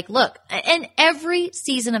agree, like, look, in every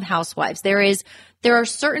season of Housewives, there are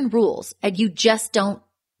certain rules, and you just don't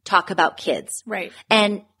talk about kids.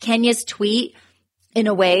 And Kenya's tweet, in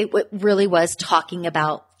a way, what really was talking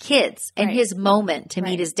about kids and his moment to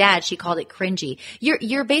meet his dad. She called it cringy.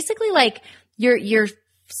 You're basically like, you're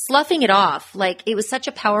sloughing it off. Like, it was such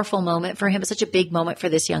a powerful moment for him. It was such a big moment for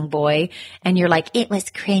this young boy. And you're like, it was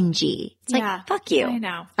cringy. It's like, fuck you. I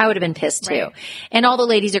know. I would have been pissed too. And all the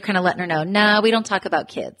ladies are kind of letting her know, no, we don't talk about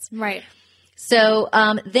kids. So,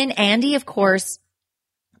 then Andy, of course,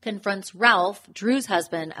 confronts Ralph, Drew's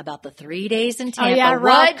husband, about the 3 days in Tampa.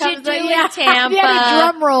 What'd you do in Tampa? He had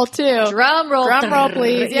a drum roll too. Drum roll,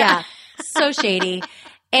 please. Yeah. So shady.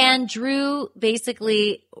 And Drew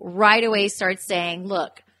basically right away starts saying,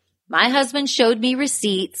 look, my husband showed me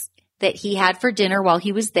receipts that he had for dinner while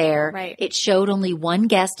he was there. It showed only one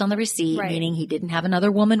guest on the receipt, meaning he didn't have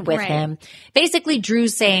another woman with him. Basically,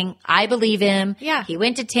 Drew's saying, I believe him. He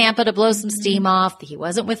went to Tampa to blow some steam off. He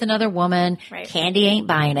wasn't with another woman. Candy ain't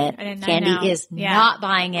buying it. Candy is not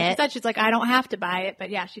buying it. She said, she's like, I don't have to buy it, but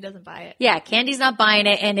she doesn't buy it. Yeah, Candy's not buying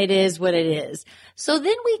it, and it is what it is. So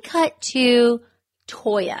then we cut to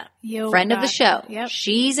Toya, friend of the show.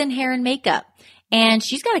 She's in hair and makeup, and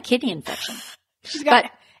she's got a kidney infection.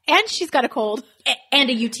 And she's got a cold. And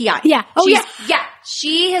a UTI. Yeah. Yeah.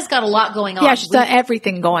 She has got a lot going on. Yeah, she's got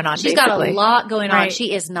everything going on. She's got a lot going on.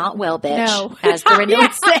 She is not well, bitch, as Dorinda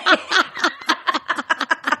would say.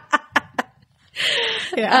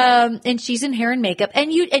 And she's in hair and makeup.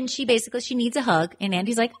 And she basically, she needs a hug. And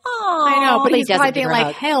Andy's like, oh. I know, but he he's doesn't probably give being her a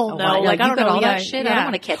like, hug. hell no. Like, I don't know all that shit. I don't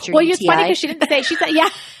want to catch your UTI. Well, it's funny because she didn't say, she said,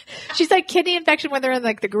 she said kidney infection when they're in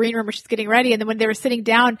like the green room where she's getting ready. And then when they were sitting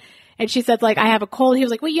down, and she said, like, I have a cold. He was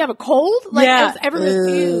like, well, you have a cold? Like,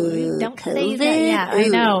 everyone, don't say that. Yeah, I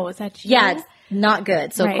know. Is that you? Yeah, it's not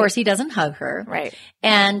good. So, of course, he doesn't hug her.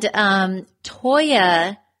 And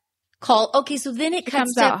Toya called. Okay, so then it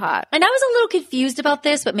comes out hot. And I was a little confused about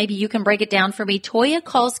this, but maybe you can break it down for me. Toya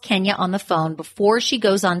calls Kenya on the phone before she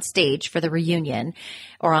goes on stage for the reunion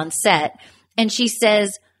or on set. And she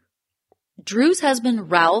says, Drew's husband,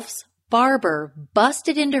 Ralph's barber,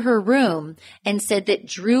 busted into her room and said that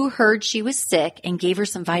Drew heard she was sick and gave her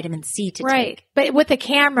some vitamin C to take. But with the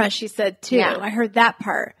camera, she said too. I heard that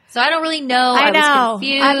part. So I don't really know. I was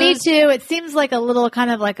confused. Me too. It seems like a little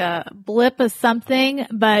kind of like a blip of something,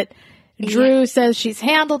 but Drew says she's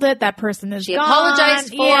handled it. That person is She gone. apologized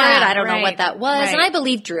for it. I don't know what that was. And I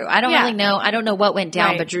believe Drew. I don't really know. I don't know what went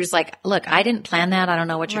down, but Drew's like, look, I didn't plan that. I don't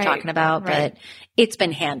know what you're talking about, but it's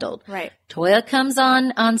been handled. Toya comes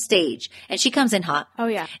on stage, and she comes in hot.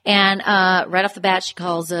 And right off the bat, she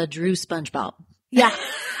calls Drew SpongeBob. She did have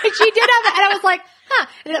it. And I was like, huh.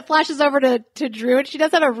 And it flashes over to Drew, and she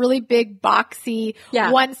does have a really big, boxy,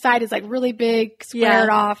 one side is like really big, squared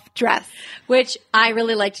off dress. Which I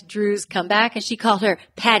really liked Drew's comeback, and she called her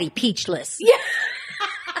Patty Peachless.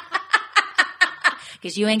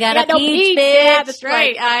 Because you ain't got a peach, bitch. Yeah, that's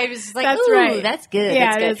right. Like, I was like, ooh, that's good.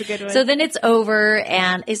 Yeah, that's good. It is a good one. So then it's over,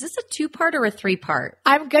 and is this a 2-part or a 3-part?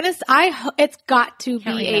 It's got to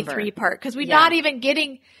be a 3-part, because we're not even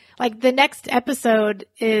getting, like, the next episode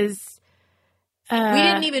is, we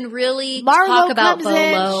didn't even really talk about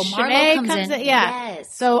Bolo. Marlo comes in.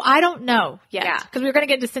 Yes. So I don't know yet. Because we're going to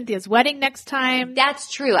get into Cynthia's wedding next time.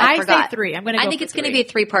 That's true. I forgot. Say 3. I think it's going to be a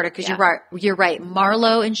 3-parter because you're right.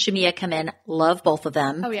 Marlo and Shamia come in. Love both of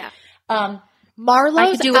them. Marlo's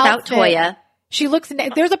I could do without outfit, Toya. She looks,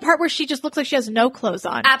 there's a part where she just looks like she has no clothes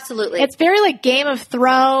on. Absolutely. It's very like Game of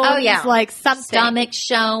Thrones. Oh, yeah. Like something. Stomach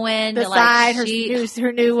showing. The side, her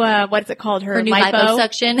new, what's it called? Her new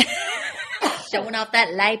liposuction. Showing off that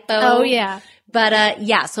lipo. Oh, yeah. But,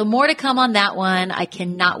 yeah, so more to come on that one. I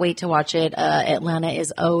cannot wait to watch it. Atlanta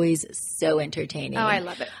is always so entertaining. Oh, I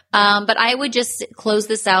love it. But I would just close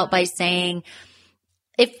this out by saying,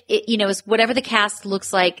 if it, whatever the cast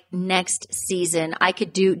looks like next season, I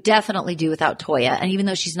could definitely do without Toya. And even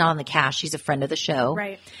though she's not on the cast, she's a friend of the show.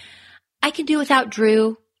 Right. I can do without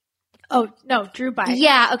Drew. Oh, no, Drew bye.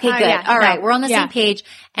 Yeah. Okay, good. Yeah, all right. no, We're on the same page.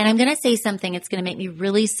 And I'm going to say something. It's going to make me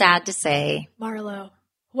really sad to say. Marlo.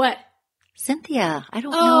 What? Cynthia. I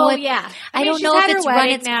don't know. Oh, yeah. I don't know if it's run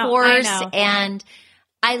its course. And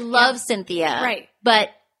I love Cynthia. Right. But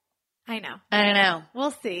I know. I don't know.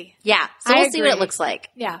 We'll see. Yeah. So we'll see what it looks like.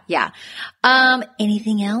 Yeah. Yeah.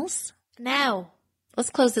 Anything else? No. Let's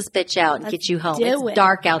close this bitch out and get you home. Do It's it.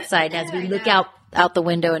 dark outside as we look out the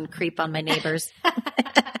window and creep on my neighbors.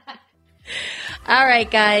 All right,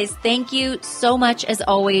 guys. Thank you so much, as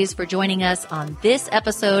always, for joining us on this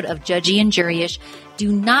episode of Judgy and Juryish.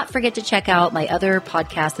 Do not forget to check out my other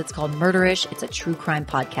podcast that's called Murderish. It's a true crime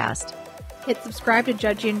podcast. Hit subscribe to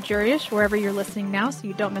Judgy and Juryish wherever you're listening now so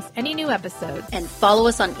you don't miss any new episodes. And follow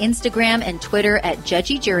us on Instagram and Twitter at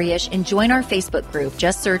Judgy Juryish and join our Facebook group.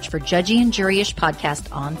 Just search for Judgy and Juryish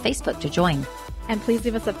Podcast on Facebook to join. And please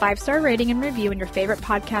leave us a 5-star rating and review in your favorite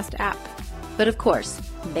podcast app. But of course,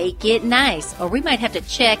 make it nice or we might have to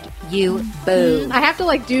check you, boo. I have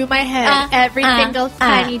to do my head every single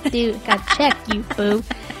time you do. Gotta check you, boo.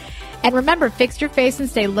 And remember, fix your face and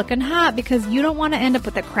stay looking hot because you don't want to end up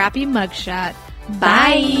with a crappy mugshot.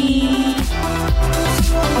 Bye.